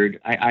weird.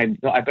 I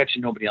bet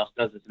you nobody else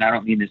does this, and I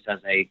don't mean this as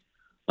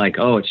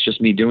it's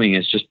just me doing it.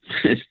 It's just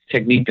it's a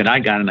technique that I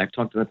got, and I've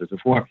talked about this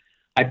before.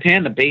 I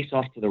pan the bass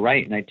off to the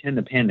right, and I tend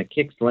to pan the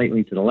kick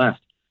slightly to the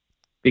left,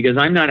 because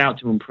I'm not out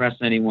to impress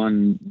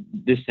anyone.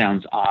 This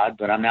sounds odd,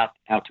 but I'm not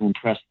out to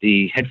impress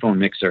the headphone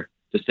mixer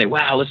to say,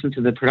 wow, listen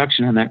to the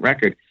production on that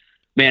record.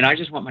 Man, I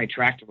just want my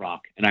track to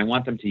rock, and I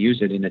want them to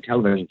use it in a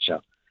television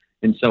show.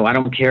 And so I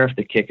don't care if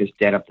the kick is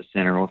dead up the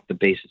center or if the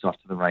bass is off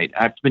to the right.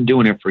 I've been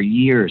doing it for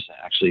years,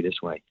 actually,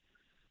 this way.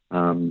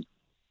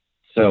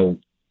 So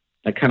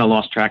I kind of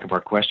lost track of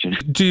our question.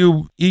 Do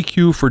you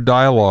EQ for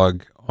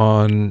dialogue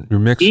on your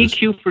mixes?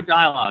 EQ for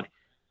dialogue.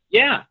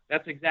 Yeah,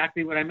 that's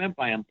exactly what I meant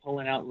by I'm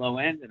pulling out low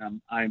end,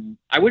 and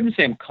I wouldn't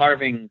say I'm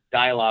carving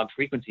dialogue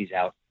frequencies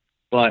out,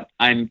 but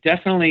I'm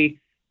definitely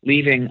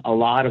leaving a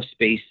lot of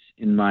space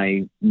in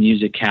my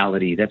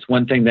musicality. That's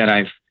one thing that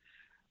I've,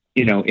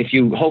 if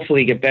you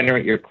hopefully get better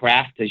at your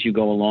craft as you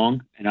go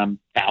along, and I'm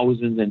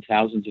thousands and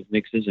thousands of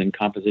mixes and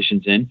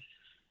compositions in,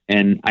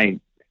 and I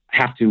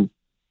have to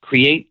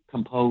create,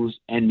 compose,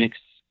 and mix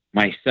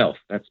myself.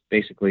 That's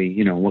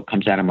basically, what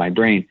comes out of my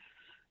brain,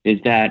 is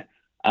that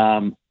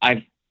I've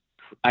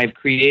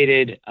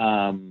created,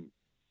 I've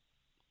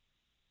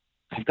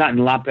gotten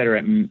a lot better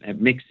at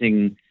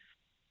mixing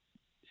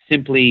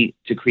simply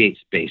to create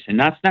space. And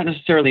that's not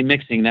necessarily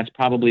mixing. That's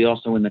probably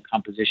also in the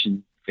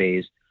composition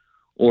phase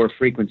or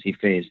frequency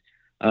phase.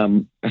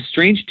 A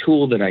strange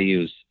tool that I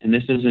use, and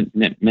this isn't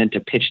meant to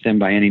pitch them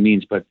by any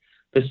means, but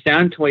the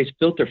Soundtoys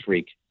Filter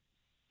Freak,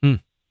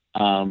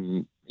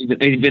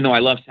 even though I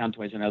love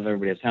Soundtoys and I know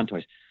everybody has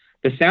Soundtoys,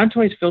 the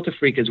Soundtoys Filter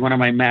Freak is one of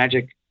my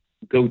magic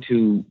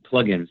go-to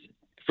plugins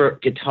for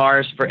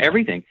guitars, for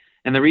everything.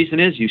 And the reason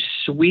is you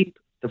sweep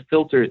the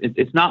filter.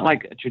 It's not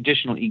like a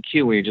traditional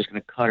EQ where you're just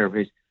going to cut or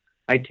erase.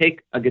 I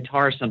take a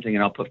guitar or something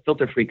and I'll put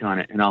Filter Freak on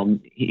it, and I'll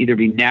either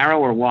be narrow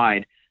or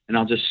wide, and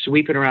I'll just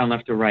sweep it around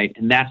left or right,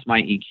 and that's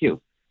my EQ.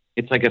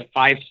 It's like a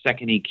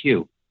 5-second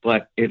EQ,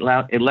 but it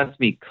lets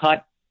me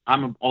cut.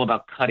 I'm all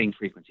about cutting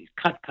frequencies.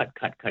 Cut.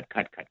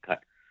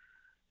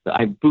 So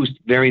I boost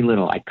very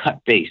little. I cut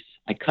bass.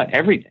 I cut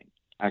everything,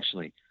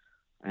 actually.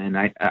 And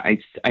I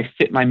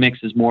fit my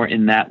mixes more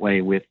in that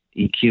way, with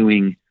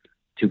EQing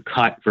to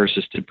cut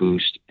versus to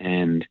boost.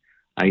 And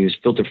I use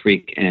Filter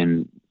Freak,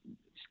 and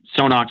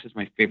Sonox is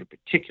my favorite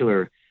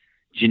particular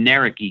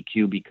generic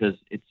EQ because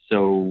it's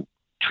so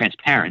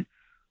transparent.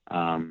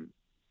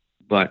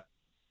 But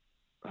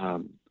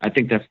I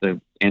think that's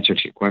the answer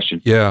to your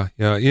question. Yeah.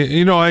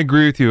 I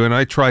agree with you. And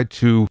I try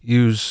to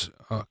use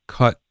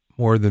cut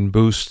more than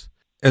boost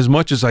as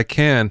much as I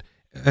can.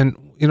 And,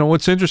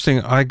 what's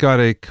interesting, I got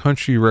a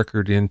country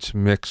record into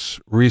mix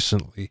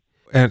recently,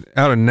 and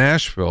out of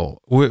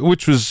Nashville,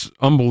 which was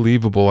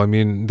unbelievable. I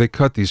mean, they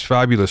cut these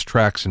fabulous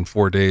tracks in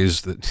 4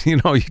 days that,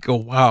 you go,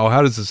 wow,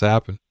 how does this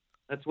happen?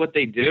 That's what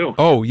they do.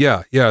 Oh,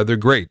 yeah, they're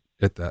great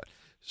at that.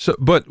 So,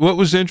 but what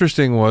was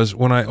interesting was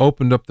when I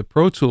opened up the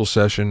Pro Tools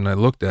session and I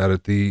looked at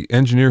it, the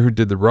engineer who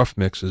did the rough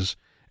mixes,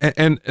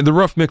 and the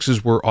rough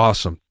mixes were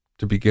awesome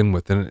to begin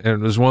with. And it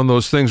was one of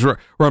those things where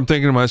I'm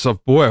thinking to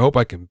myself, boy, I hope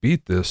I can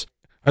beat this.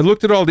 I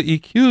looked at all the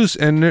EQs,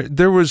 and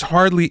there was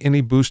hardly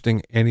any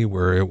boosting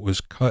anywhere. It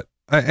was cut.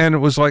 And it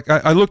was like,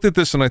 I looked at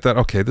this and I thought,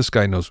 okay, this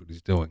guy knows what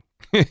he's doing.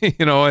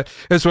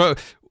 It's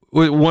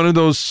one of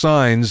those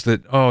signs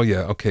that, oh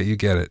yeah, okay, you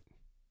get it.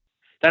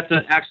 That's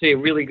actually a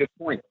really good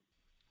point.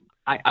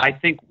 I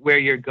think where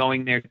you're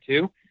going there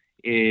too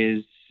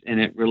is, and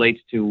it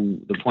relates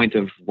to the point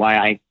of why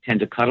I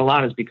tend to cut a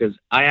lot, is because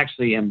I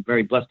actually am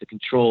very blessed to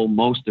control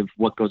most of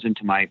what goes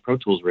into my Pro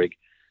Tools rig.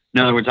 In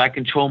other words, I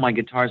control my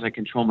guitars, I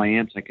control my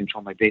amps, I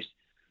control my bass.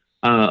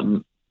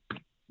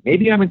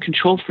 Maybe I'm a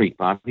control freak,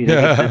 Bobby.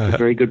 That's a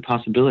very good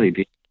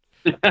possibility.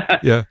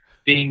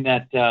 Being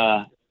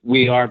that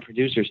we are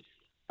producers.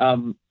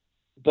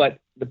 But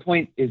the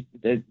point is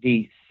that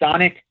the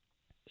sonics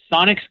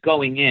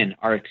going in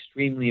are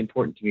extremely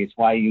important to me. It's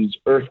why I use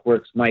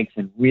Earthworks mics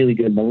and really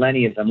good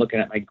Millenniums. I'm looking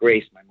at my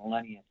Grace, my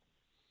Millennium,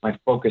 my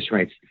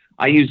Focusrites.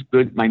 I use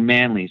my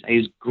Manleys. I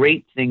use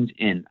great things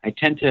in. I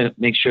tend to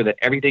make sure that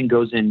everything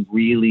goes in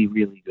really,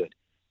 really good.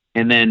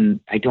 And then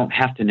I don't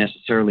have to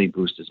necessarily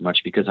boost as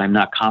much because I'm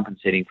not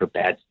compensating for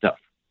bad stuff.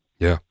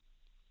 Yeah,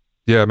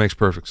 it makes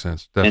perfect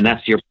sense. Definitely. And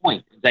that's your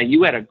point. That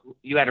you had a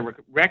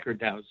record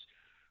that was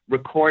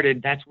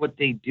recorded. That's what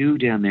they do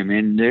down there,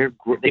 man.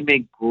 They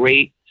make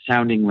great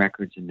sounding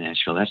records in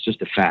Nashville. That's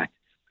just a fact.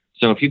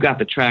 So if you got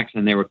the tracks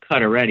and they were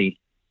cut already,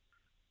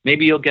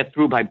 maybe you'll get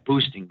through by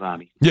boosting,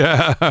 Bobby.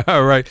 Yeah,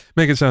 right.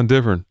 Make it sound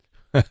different.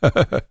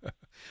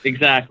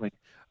 Exactly.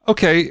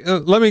 Okay,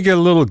 let me get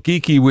a little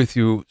geeky with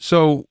you.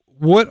 So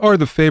what are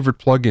the favorite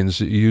plugins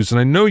that you use?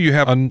 And I know you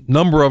have a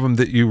number of them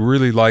that you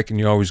really like and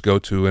you always go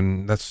to,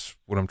 and that's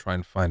what I'm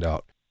trying to find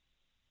out.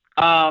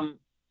 I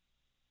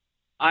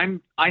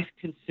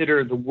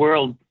consider the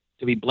world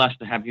to be blessed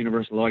to have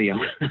Universal Audio.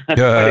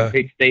 That's quite a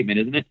great statement,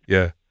 isn't it?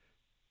 Yeah.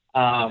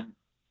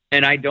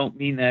 And I don't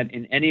mean that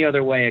in any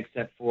other way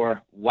except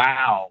for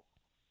wow.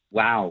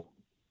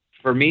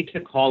 For me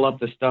to call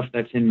up the stuff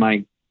that's in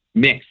my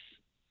mix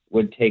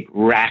would take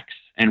racks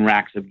and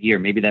racks of gear.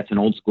 Maybe that's an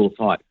old school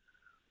thought,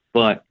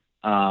 but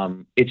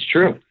it's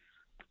true.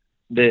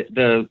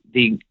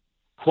 The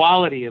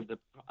quality of the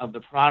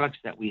products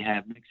that we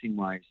have mixing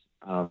wise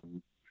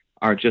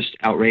are just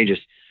outrageous.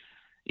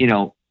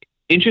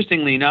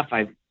 Interestingly enough,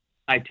 I've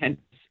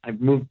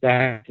moved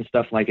back to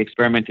stuff like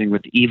experimenting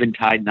with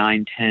Eventide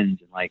 910s, and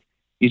like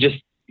you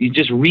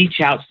just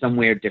reach out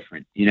somewhere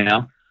different,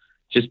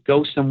 just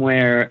go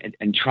somewhere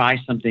and try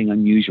something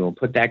unusual.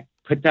 Put that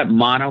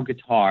mono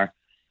guitar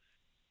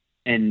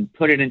and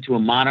put it into a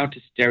mono to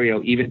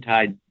stereo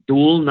Eventide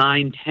dual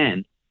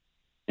 910,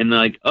 and they're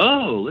like,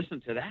 oh,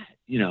 listen to that,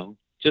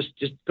 just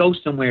go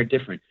somewhere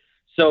different.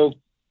 So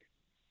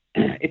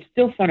it's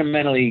still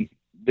fundamentally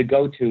the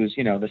go-tos,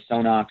 the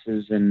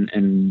Sonoxes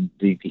and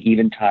the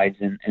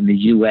Eventides and the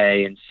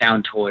UA and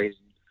Soundtoys,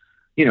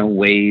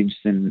 waves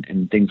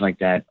and things like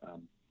that.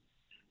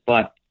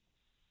 But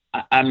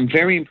I'm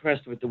very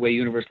impressed with the way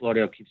Universal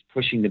Audio keeps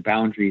pushing the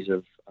boundaries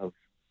of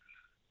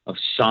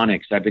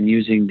sonics. I've been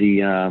using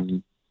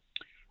the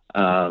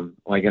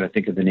I got to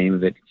think of the name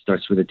of it. It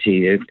starts with a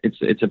T.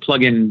 It's a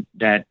plugin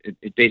that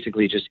it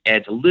basically just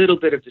adds a little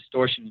bit of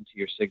distortion into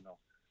your signal.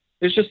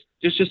 There's just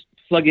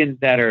plugins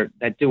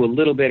that do a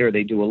little bit or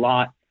they do a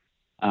lot,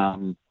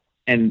 and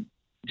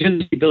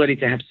just the ability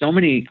to have so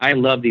many. I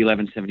love the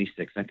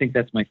 1176. I think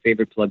that's my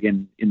favorite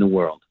plugin in the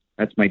world.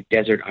 That's my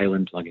desert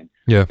island plugin.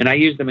 Yeah. And I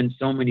use them in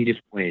so many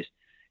different ways.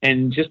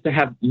 And just to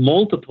have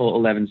multiple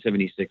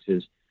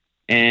 1176s,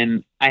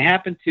 and I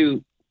happen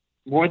to,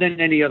 more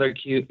than any other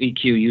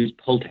EQ, use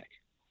Pultec.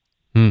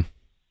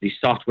 The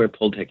software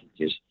Pultec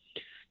EQs.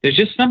 There's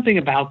just something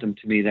about them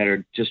to me that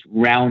are just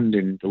round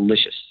and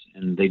delicious,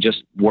 and they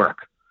just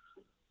work.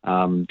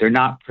 They're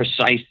not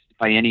precise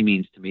by any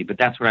means to me, but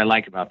that's what I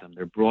like about them.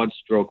 They're broad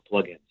stroke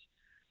plugins,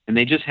 and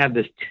they just have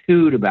this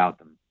toot about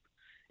them.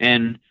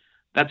 And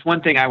that's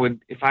one thing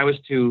if I was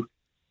to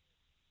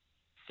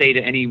say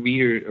to any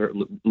reader or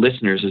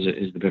listeners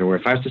is the better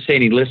word. If I was to say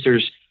any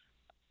listeners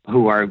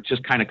who are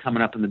just kind of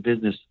coming up in the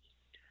business,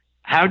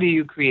 how do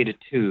you create a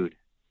tude?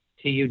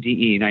 Tude,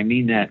 and I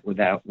mean that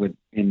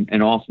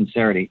in all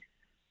sincerity,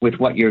 with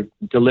what you're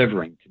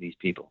delivering to these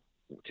people,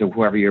 to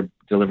whoever you're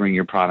delivering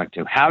your product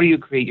to. How do you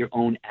create your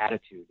own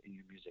attitude in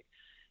your music?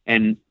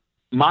 And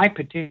my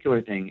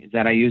particular thing is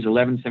that I use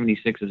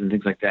 1176s and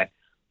things like that.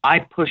 I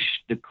push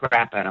the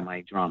crap out of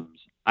my drums.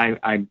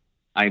 I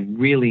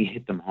really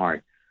hit them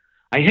hard.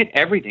 I hit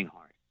everything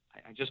hard.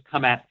 I just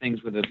come at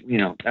things with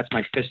that's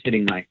my fist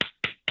hitting my.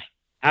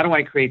 How do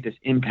I create this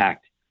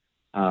impact?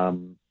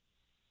 And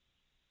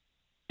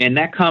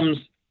that comes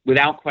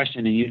without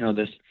question, and you know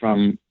this,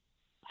 from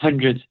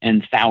hundreds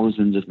and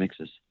thousands of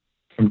mixes,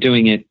 from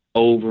doing it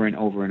over and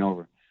over and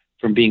over,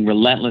 from being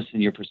relentless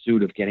in your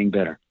pursuit of getting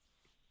better.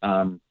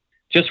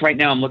 Just right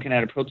now, I'm looking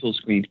at a Pro Tools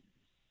screen.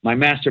 My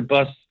master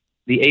bus,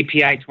 the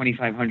API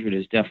 2500,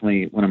 is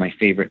definitely one of my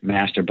favorite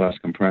master bus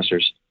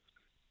compressors.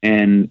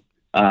 And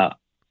the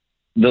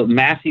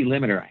Massey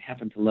limiter, I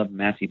happen to love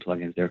Massey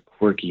plugins. They're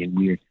quirky and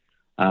weird.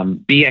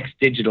 BX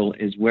Digital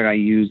is where I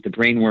use the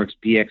Brainworks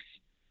BX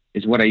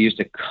is what I use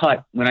to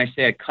cut. When I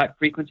say I cut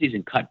frequencies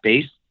and cut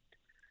bass,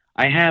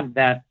 I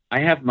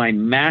have my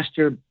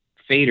master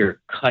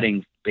fader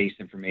cutting bass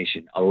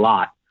information a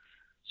lot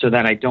so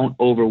that I don't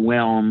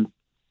overwhelm.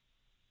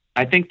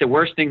 I think the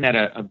worst thing that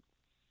a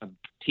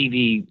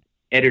TV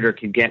editor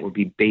can get would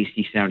be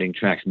bassy sounding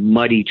tracks,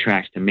 muddy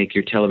tracks to make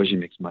your television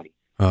mix muddy.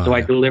 So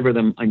I deliver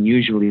them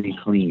unusually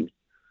clean.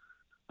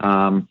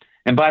 And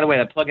by the way,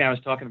 that plugin I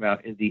was talking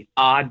about is the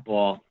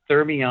Oddball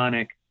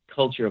Thermionic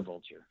Culture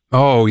Vulture.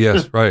 Oh,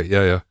 yes, right.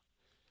 Yeah.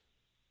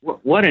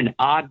 What an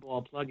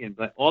oddball plugin.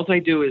 But all I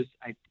do is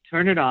I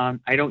turn it on.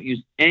 I don't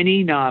use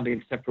any knob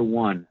except for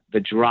one, the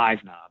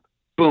drive knob.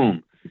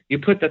 Boom. You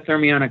put the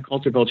Thermionic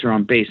Culture Vulture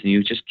on bass and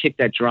you just kick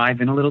that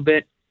drive in a little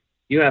bit.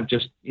 You have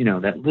just,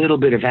 that little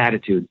bit of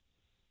attitude.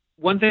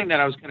 One thing that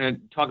I was going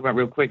to talk about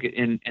real quick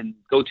and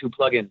go-to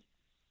plugin,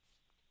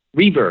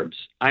 reverbs.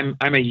 I'm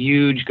a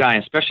huge guy,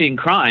 especially in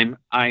crime.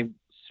 I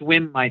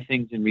swim my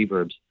things in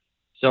reverbs.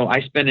 So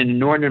I spend an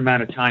inordinate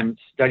amount of time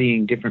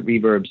studying different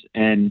reverbs,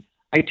 and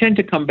I tend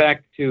to come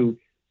back to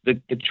the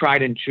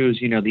tried and trues,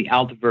 the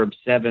Altiverb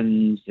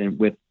 7s and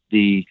with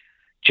the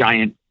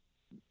giant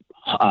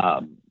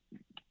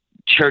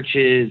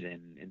churches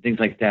and things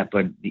like that.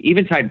 But the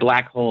Eventide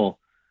Black Hole,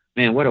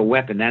 man, what a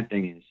weapon that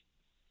thing is.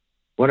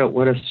 What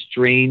a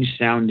strange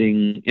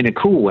sounding, in a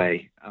cool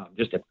way,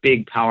 just a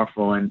big,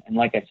 powerful, and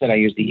like I said, I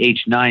use the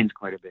H9s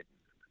quite a bit.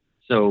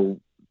 So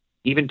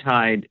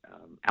Eventide,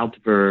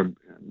 Altiverb,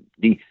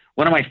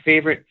 one of my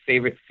favorite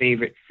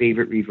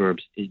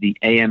reverbs is the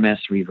AMS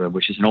reverb,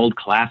 which is an old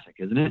classic,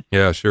 isn't it?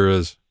 Yeah, sure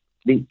is.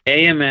 The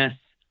AMS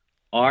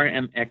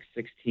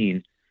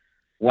RMX16.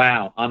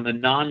 Wow, on the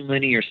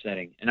non-linear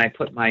setting, and I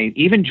put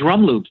even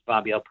drum loops,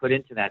 Bobby, I'll put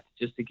into that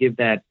just to give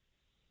that.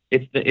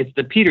 It's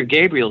the Peter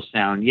Gabriel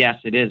sound. Yes,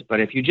 it is. But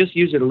if you just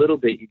use it a little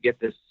bit, you get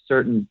this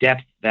certain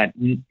depth that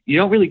you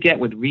don't really get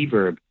with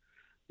reverb.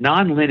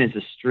 Non-lin is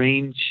a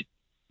strange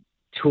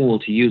tool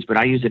to use, but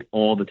I use it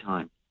all the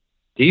time.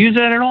 Do you use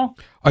that at all?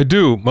 I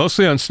do,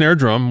 mostly on snare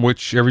drum,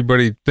 which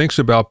everybody thinks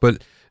about,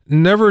 but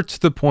never to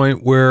the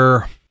point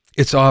where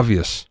it's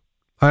obvious.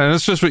 And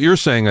that's just what you're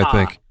saying, I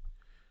think.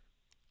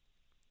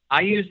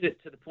 I use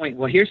it to the point,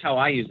 well, here's how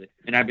I use it.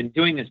 And I've been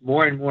doing this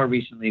more and more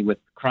recently with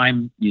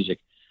crime music,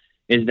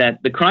 is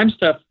that the crime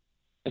stuff,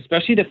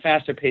 especially the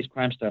faster paced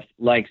crime stuff,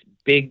 likes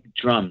big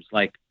drums.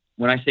 Like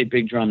when I say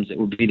big drums, it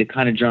would be the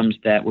kind of drums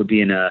that would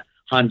be in a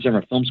Hans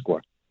Zimmer film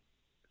score.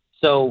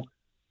 So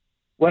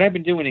what I've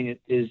been doing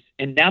is,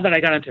 and now that I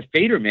got into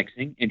fader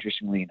mixing,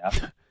 interestingly enough,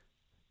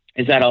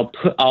 is that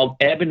I'll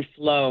ebb and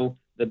flow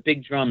the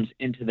big drums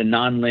into the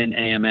non-lin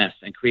AMS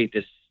and create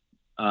this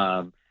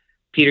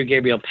Peter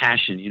Gabriel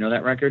Passion. You know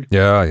that record?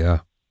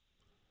 Yeah.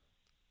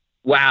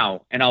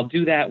 Wow. And I'll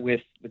do that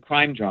with the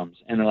crime drums,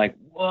 and they're like,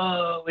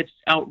 whoa, it's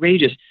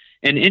outrageous.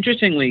 And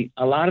interestingly,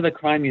 a lot of the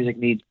crime music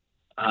needs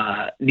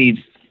needs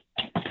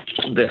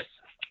this.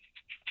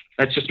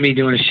 That's just me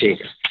doing a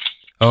shaker.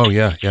 Oh,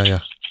 yeah.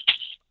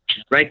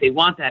 Right? They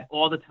want that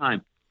all the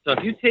time. So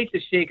if you take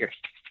the shaker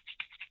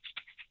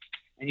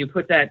and you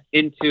put that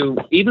into,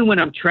 even when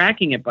I'm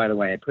tracking it, by the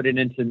way, I put it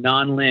into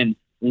non-lin,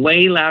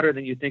 way louder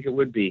than you think it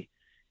would be.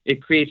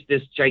 It creates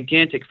this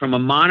gigantic, from a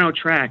mono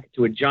track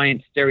to a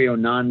giant stereo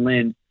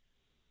non-lin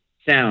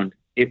sound.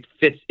 It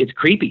fits, it's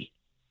creepy.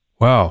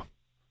 Wow.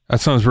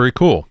 That sounds very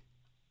cool.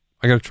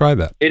 I got to try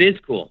that. It is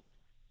cool.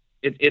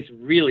 It's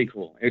really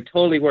cool. It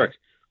totally works.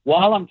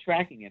 While I'm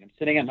tracking it, I'm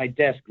sitting at my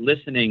desk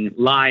listening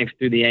live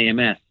through the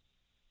AMS,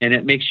 and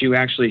it makes you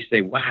actually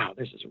say, wow,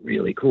 this is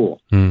really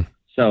cool.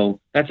 So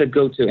that's a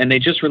go-to. And they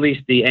just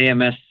released the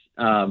AMS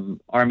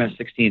RMS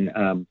 16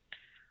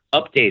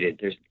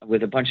 updated.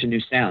 With a bunch of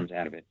new sounds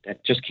out of it.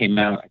 That just came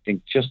out, I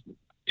think, just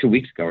 2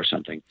 weeks ago or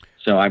something.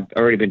 So I've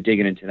already been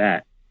digging into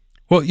that.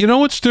 Well, you know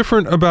what's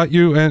different about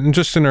you, and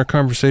just in our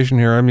conversation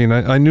here, I mean,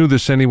 I knew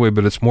this anyway,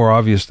 but it's more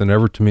obvious than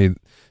ever to me.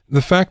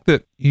 The fact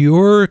that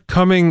you're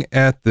coming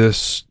at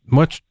this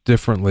much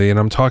differently, and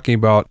I'm talking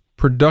about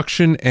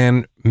production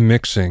and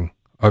mixing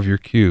of your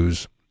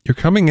cues. You're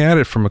coming at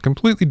it from a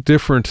completely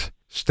different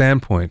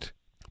standpoint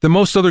than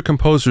most other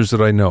composers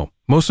that I know.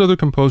 Most other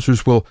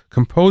composers will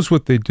compose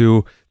what they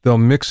do, they'll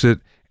mix it,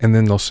 and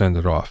then they'll send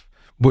it off.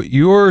 But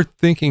you're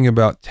thinking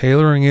about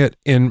tailoring it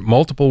in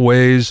multiple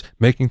ways,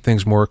 making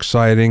things more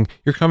exciting.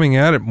 You're coming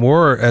at it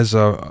more as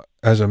a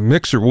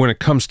mixer when it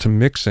comes to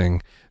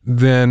mixing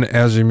than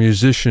as a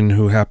musician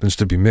who happens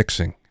to be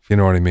mixing, if you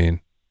know what I mean.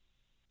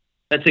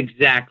 That's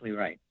exactly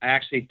right.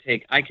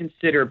 I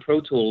consider Pro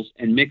Tools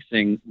and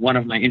mixing one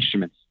of my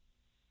instruments.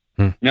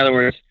 In other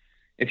words,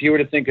 if you were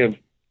to think of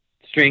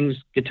strings,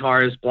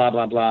 guitars, blah,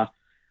 blah, blah,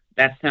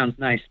 that sounds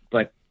nice,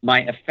 but my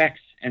effects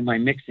and my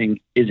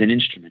mixing is an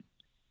instrument.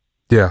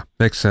 Yeah,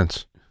 makes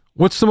sense.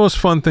 What's the most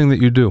fun thing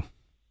that you do?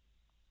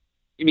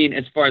 You mean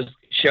as far as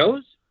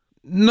shows?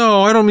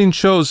 No, I don't mean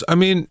shows. I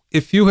mean,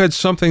 if you had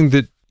something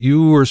that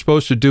you were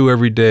supposed to do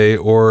every day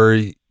or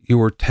you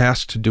were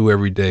tasked to do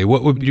every day,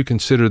 what would you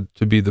consider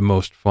to be the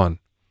most fun?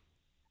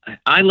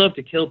 I love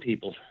to kill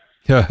people.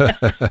 I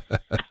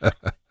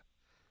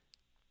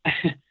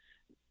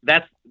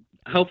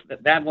hope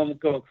that won't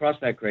go across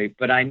that great,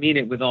 but I mean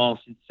it with all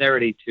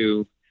sincerity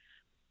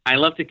I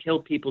love to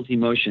kill people's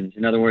emotions.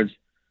 In other words,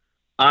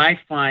 I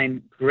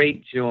find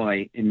great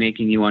joy in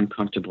making you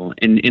uncomfortable,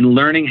 in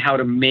learning how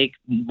to make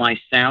my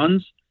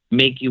sounds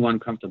make you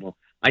uncomfortable.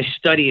 I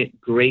study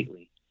it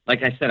greatly.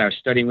 Like I said, I was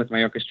studying with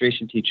my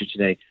orchestration teacher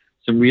today,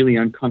 some really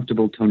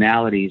uncomfortable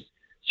tonalities,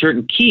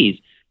 certain keys.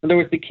 In other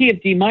words, the key of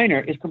D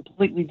minor is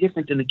completely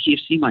different than the key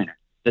of C minor.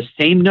 The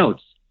same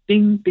notes,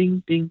 bing,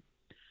 bing, bing.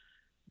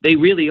 They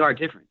really are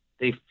different.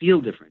 They feel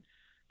different.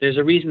 There's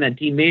a reason that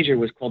D major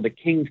was called the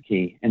king's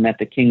key, and that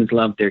the kings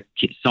loved their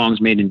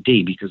songs made in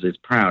D because it's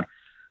proud.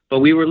 But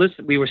we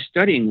were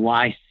studying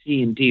why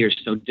C and D are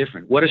so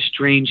different. What a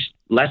strange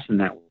lesson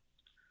that was,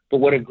 but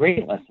what a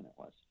great lesson it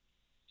was.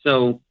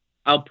 So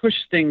I'll push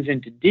things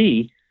into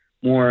D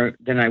more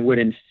than I would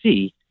in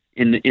C.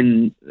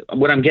 In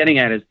what I'm getting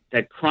at is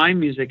that crime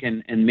music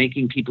and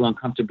making people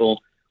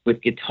uncomfortable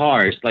with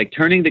guitars, like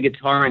turning the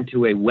guitar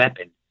into a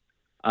weapon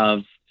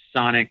of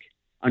sonic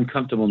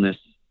uncomfortableness,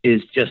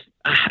 is just,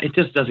 it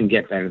just doesn't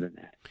get better than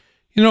that.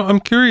 You know, I'm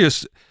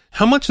curious,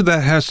 how much of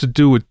that has to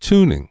do with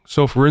tuning?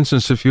 So, for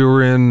instance, if you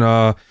were in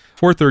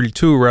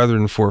 432 rather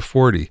than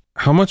 440,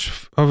 how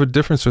much of a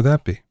difference would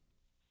that be?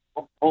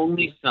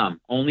 Only some.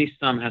 Only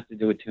some has to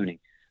do with tuning.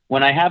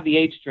 When I have the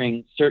H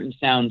string, certain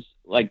sounds,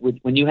 like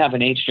when you have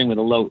an H string with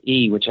a low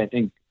E, which I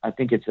think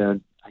it's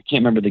I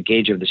can't remember the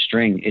gauge of the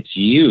string. It's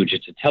huge.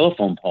 It's a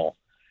telephone pole.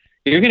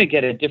 You're going to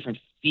get a different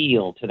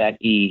feel to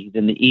that E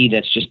than the E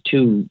that's just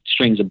two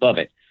strings above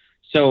it.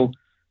 So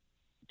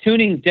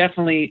tuning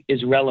definitely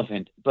is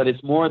relevant, but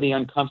it's more the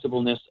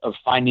uncomfortableness of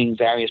finding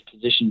various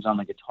positions on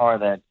the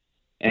guitar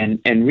and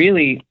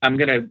really, I'm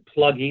going to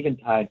plug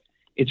Eventide.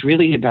 It's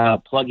really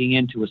about plugging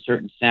into a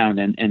certain sound.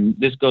 And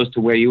this goes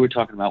to where you were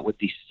talking about with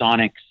the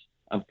sonics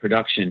of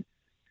production.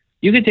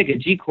 You could take a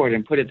G chord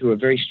and put it through a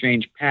very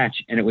strange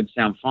patch and it would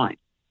sound fine.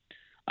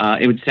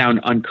 It would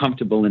sound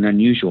uncomfortable and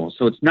unusual.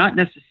 So it's not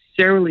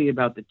necessarily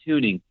about the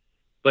tuning,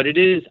 but it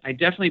is, I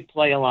definitely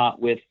play a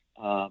lot with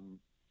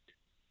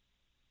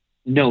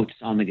notes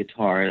on the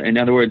guitar. In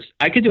other words,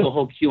 I could do a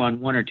whole cue on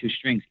one or two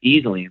strings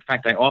easily. In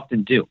fact, I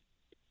often do.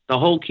 The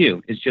whole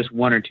cue is just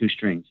one or two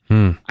strings.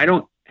 I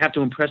don't have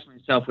to impress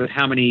myself with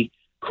how many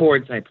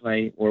chords I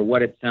play or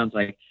what it sounds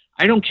like.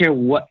 I don't care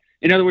what.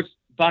 In other words,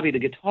 Bobby, the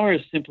guitar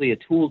is simply a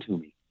tool to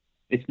me.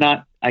 It's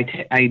not.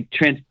 I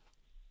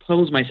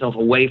transpose myself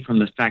away from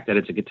the fact that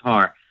it's a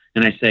guitar,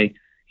 and I say,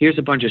 here's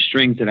a bunch of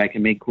strings that I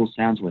can make cool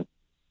sounds with.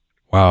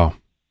 Wow.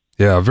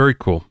 Yeah, very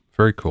cool.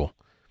 Very cool.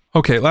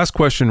 Okay, last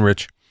question,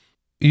 Rich.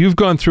 You've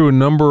gone through a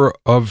number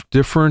of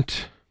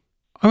different,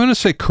 I'm going to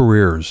say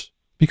careers,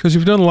 because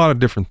you've done a lot of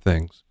different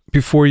things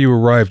before you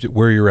arrived at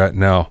where you're at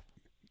now.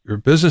 You're a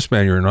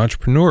businessman, you're an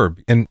entrepreneur,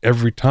 and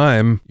every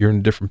time you're in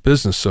a different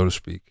business, so to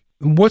speak.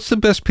 What's the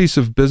best piece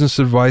of business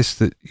advice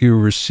that you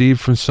received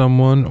from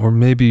someone, or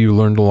maybe you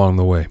learned along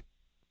the way?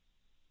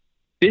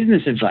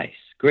 Business advice.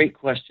 Great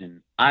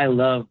question. I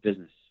love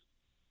business,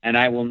 and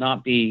I will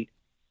not be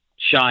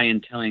shy in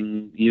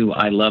telling you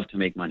I love to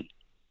make money.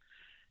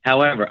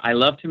 However, I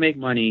love to make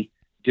money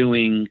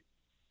doing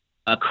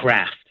a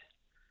craft.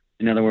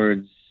 In other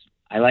words,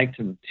 I like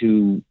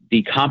to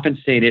be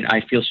compensated.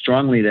 I feel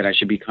strongly that I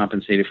should be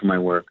compensated for my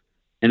work.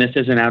 And this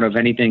isn't out of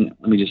anything.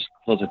 Let me just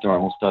close the door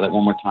and we'll start that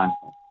one more time.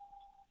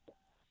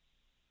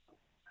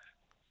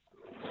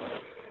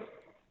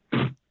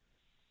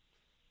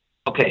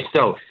 Okay,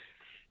 so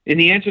in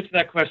the answer to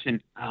that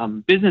question,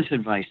 business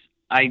advice,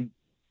 I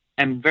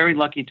am very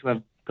lucky to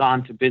have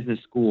gone to business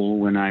school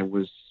when I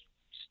was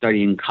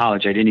studying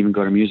college. I didn't even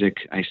go to music.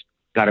 I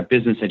got a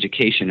business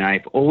education.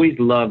 I've always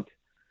loved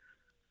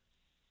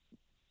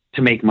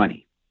to make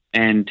money,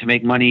 and to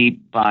make money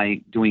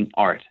by doing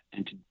art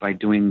and by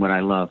doing what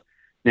I love.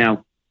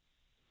 Now,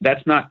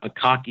 that's not a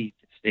cocky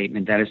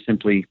statement. That is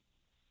simply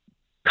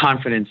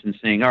confidence in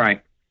saying, all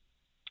right,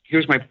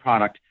 here's my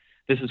product.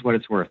 This is what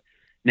it's worth.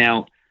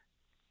 Now,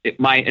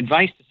 my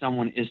advice to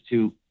someone is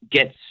to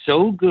get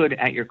so good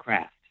at your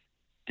craft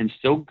and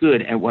so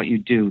good at what you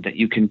do that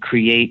you can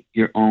create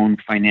your own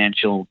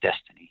financial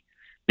destiny.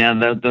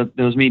 Now,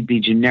 those may be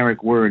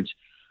generic words,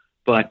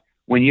 but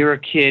when you're a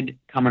kid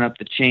coming up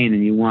the chain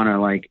and you want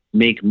to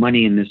make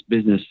money in this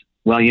business,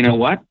 well, you know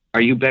what?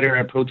 Are you better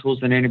at Pro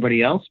Tools than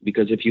anybody else?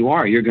 Because if you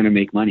are, you're going to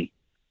make money.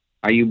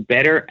 Are you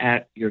better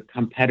at your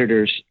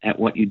competitors at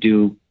what you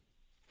do?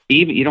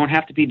 Even you don't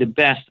have to be the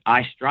best.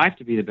 I strive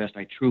to be the best.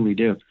 I truly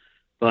do.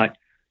 But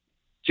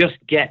just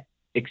get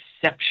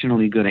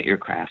exceptionally good at your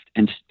craft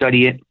and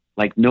study it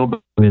like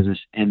no business.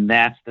 And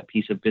that's the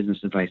piece of business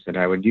advice that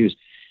I would use.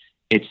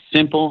 It's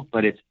simple,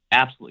 but it's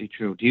absolutely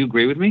true. Do you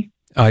agree with me?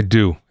 I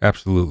do.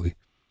 Absolutely.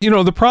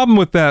 The problem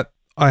with that,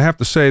 I have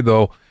to say,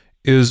 though,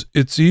 is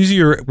it's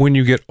easier when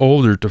you get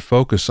older to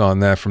focus on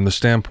that from the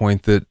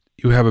standpoint that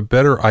you have a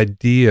better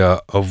idea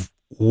of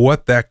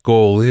what that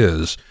goal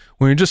is.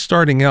 When you're just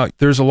starting out,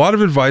 there's a lot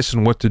of advice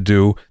on what to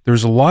do.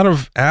 There's a lot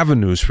of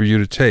avenues for you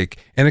to take,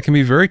 and it can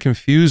be very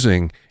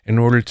confusing in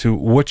order to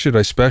what should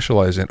I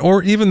specialize in,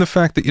 or even the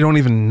fact that you don't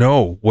even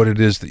know what it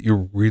is that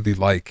you really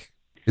like.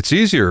 It's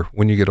easier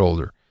when you get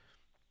older.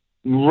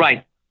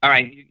 Right. All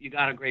right. You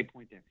got a great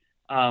point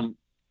there.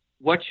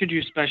 What should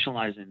you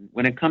specialize in?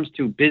 When it comes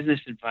to business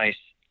advice,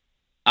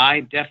 I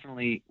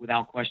definitely,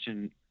 without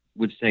question,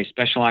 would say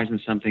specialize in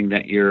something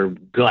that your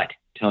gut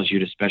tells you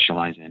to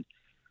specialize in.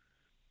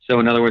 So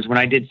in other words, when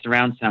I did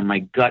surround sound, my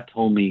gut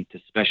told me to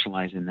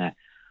specialize in that.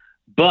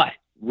 But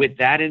with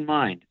that in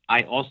mind,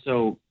 I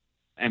also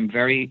am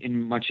very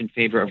much in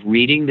favor of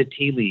reading the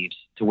tea leaves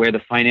to where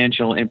the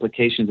financial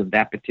implications of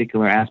that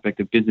particular aspect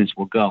of business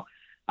will go.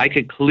 I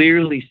could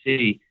clearly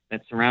see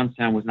that surround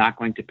sound was not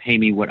going to pay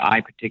me what I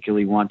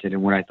particularly wanted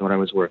and what I thought I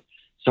was worth.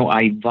 So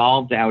I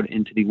evolved out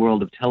into the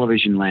world of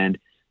television land,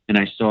 and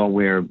I saw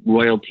where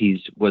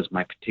royalties was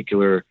my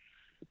particular,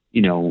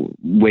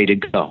 way to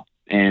go.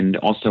 And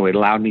also it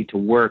allowed me to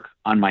work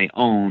on my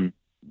own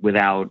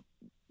without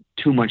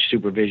too much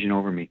supervision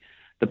over me.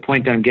 The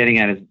point that I'm getting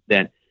at is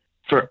that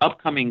for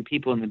upcoming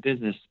people in the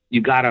business,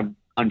 you got to,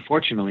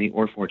 unfortunately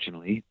or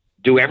fortunately,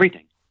 do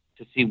everything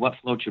to see what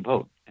floats your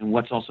boat and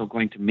what's also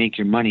going to make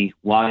your money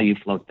while you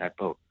float that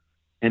boat.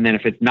 And then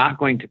if it's not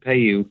going to pay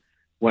you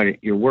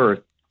what you're worth,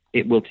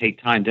 it will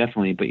take time,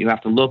 definitely. But you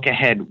have to look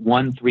ahead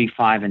 1, 3,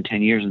 5, and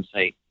 10 years and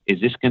say,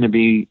 is this going to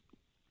be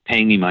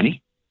paying me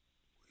money?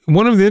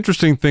 One of the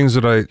interesting things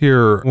that I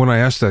hear when I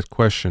ask that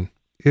question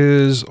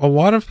is a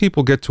lot of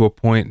people get to a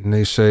point and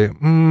they say,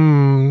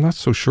 I'm not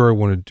so sure I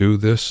want to do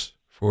this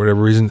for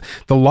whatever reason.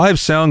 The live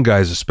sound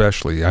guys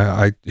especially,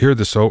 I hear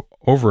this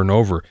over and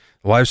over.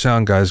 The live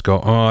sound guys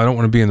go, I don't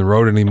want to be in the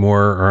road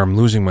anymore, or I'm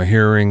losing my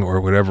hearing or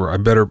whatever. I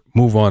better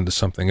move on to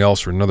something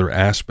else or another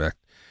aspect.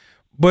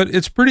 But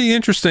it's pretty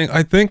interesting.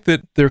 I think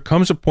that there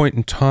comes a point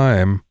in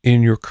time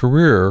in your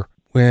career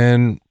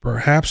when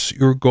perhaps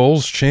your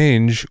goals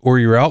change or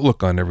your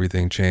outlook on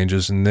everything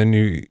changes, and then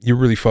you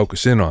really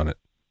focus in on it.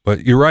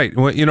 But you're right.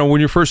 When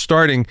you're first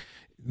starting,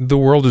 the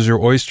world is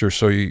your oyster,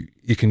 so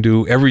you can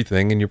do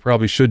everything, and you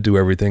probably should do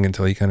everything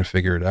until you kind of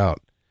figure it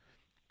out.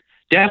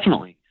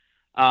 Definitely.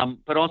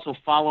 But also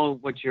follow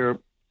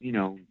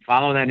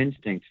follow that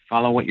instinct,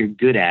 follow what you're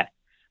good at.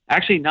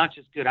 Actually, not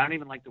just good. I don't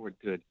even like the word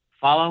good.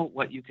 Follow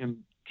what you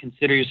can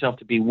consider yourself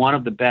to be one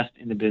of the best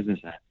in the business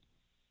at.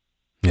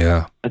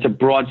 Yeah. That's a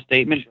broad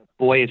statement.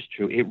 Boy, it's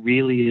true. It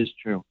really is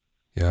true.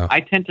 Yeah.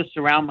 I tend to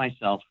surround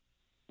myself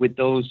with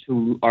those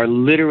who are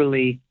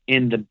literally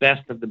in the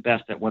best of the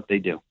best at what they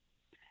do.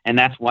 And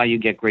that's why you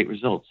get great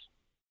results.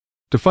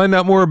 To find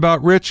out more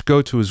about Rich,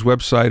 go to his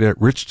website at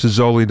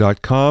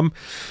richtizzoli.com.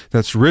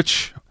 That's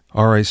Rich,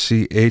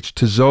 R-I-C-H,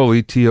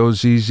 Tozzoli,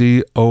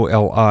 Tozzoli,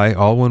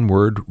 all one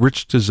word,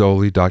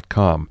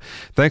 richtozzoli.com.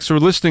 Thanks for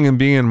listening and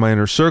being in my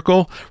inner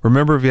circle.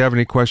 Remember, if you have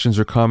any questions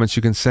or comments,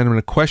 you can send them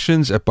to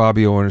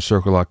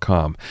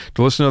questions@BobbyOInnerCircle.com.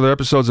 To listen to other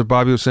episodes of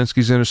Bobby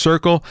Owsinski's Inner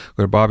Circle,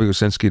 go to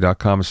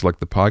BobbyOwsinski.com and select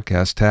the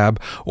podcast tab,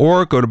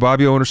 or go to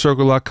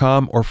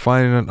BobbyOInnerCircle.com or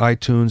find it on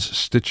iTunes,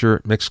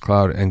 Stitcher,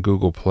 Mixcloud, and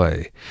Google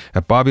Play.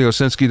 At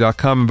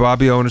BobbyOwsinski.com and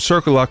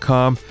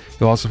BobbyOInnerCircle.com,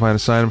 you'll also find a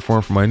sign-up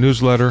form for my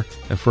newsletter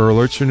and for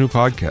alerts for new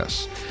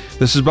podcasts.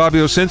 This is Bobby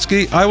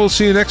Owsinski. I will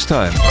see you next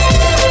time.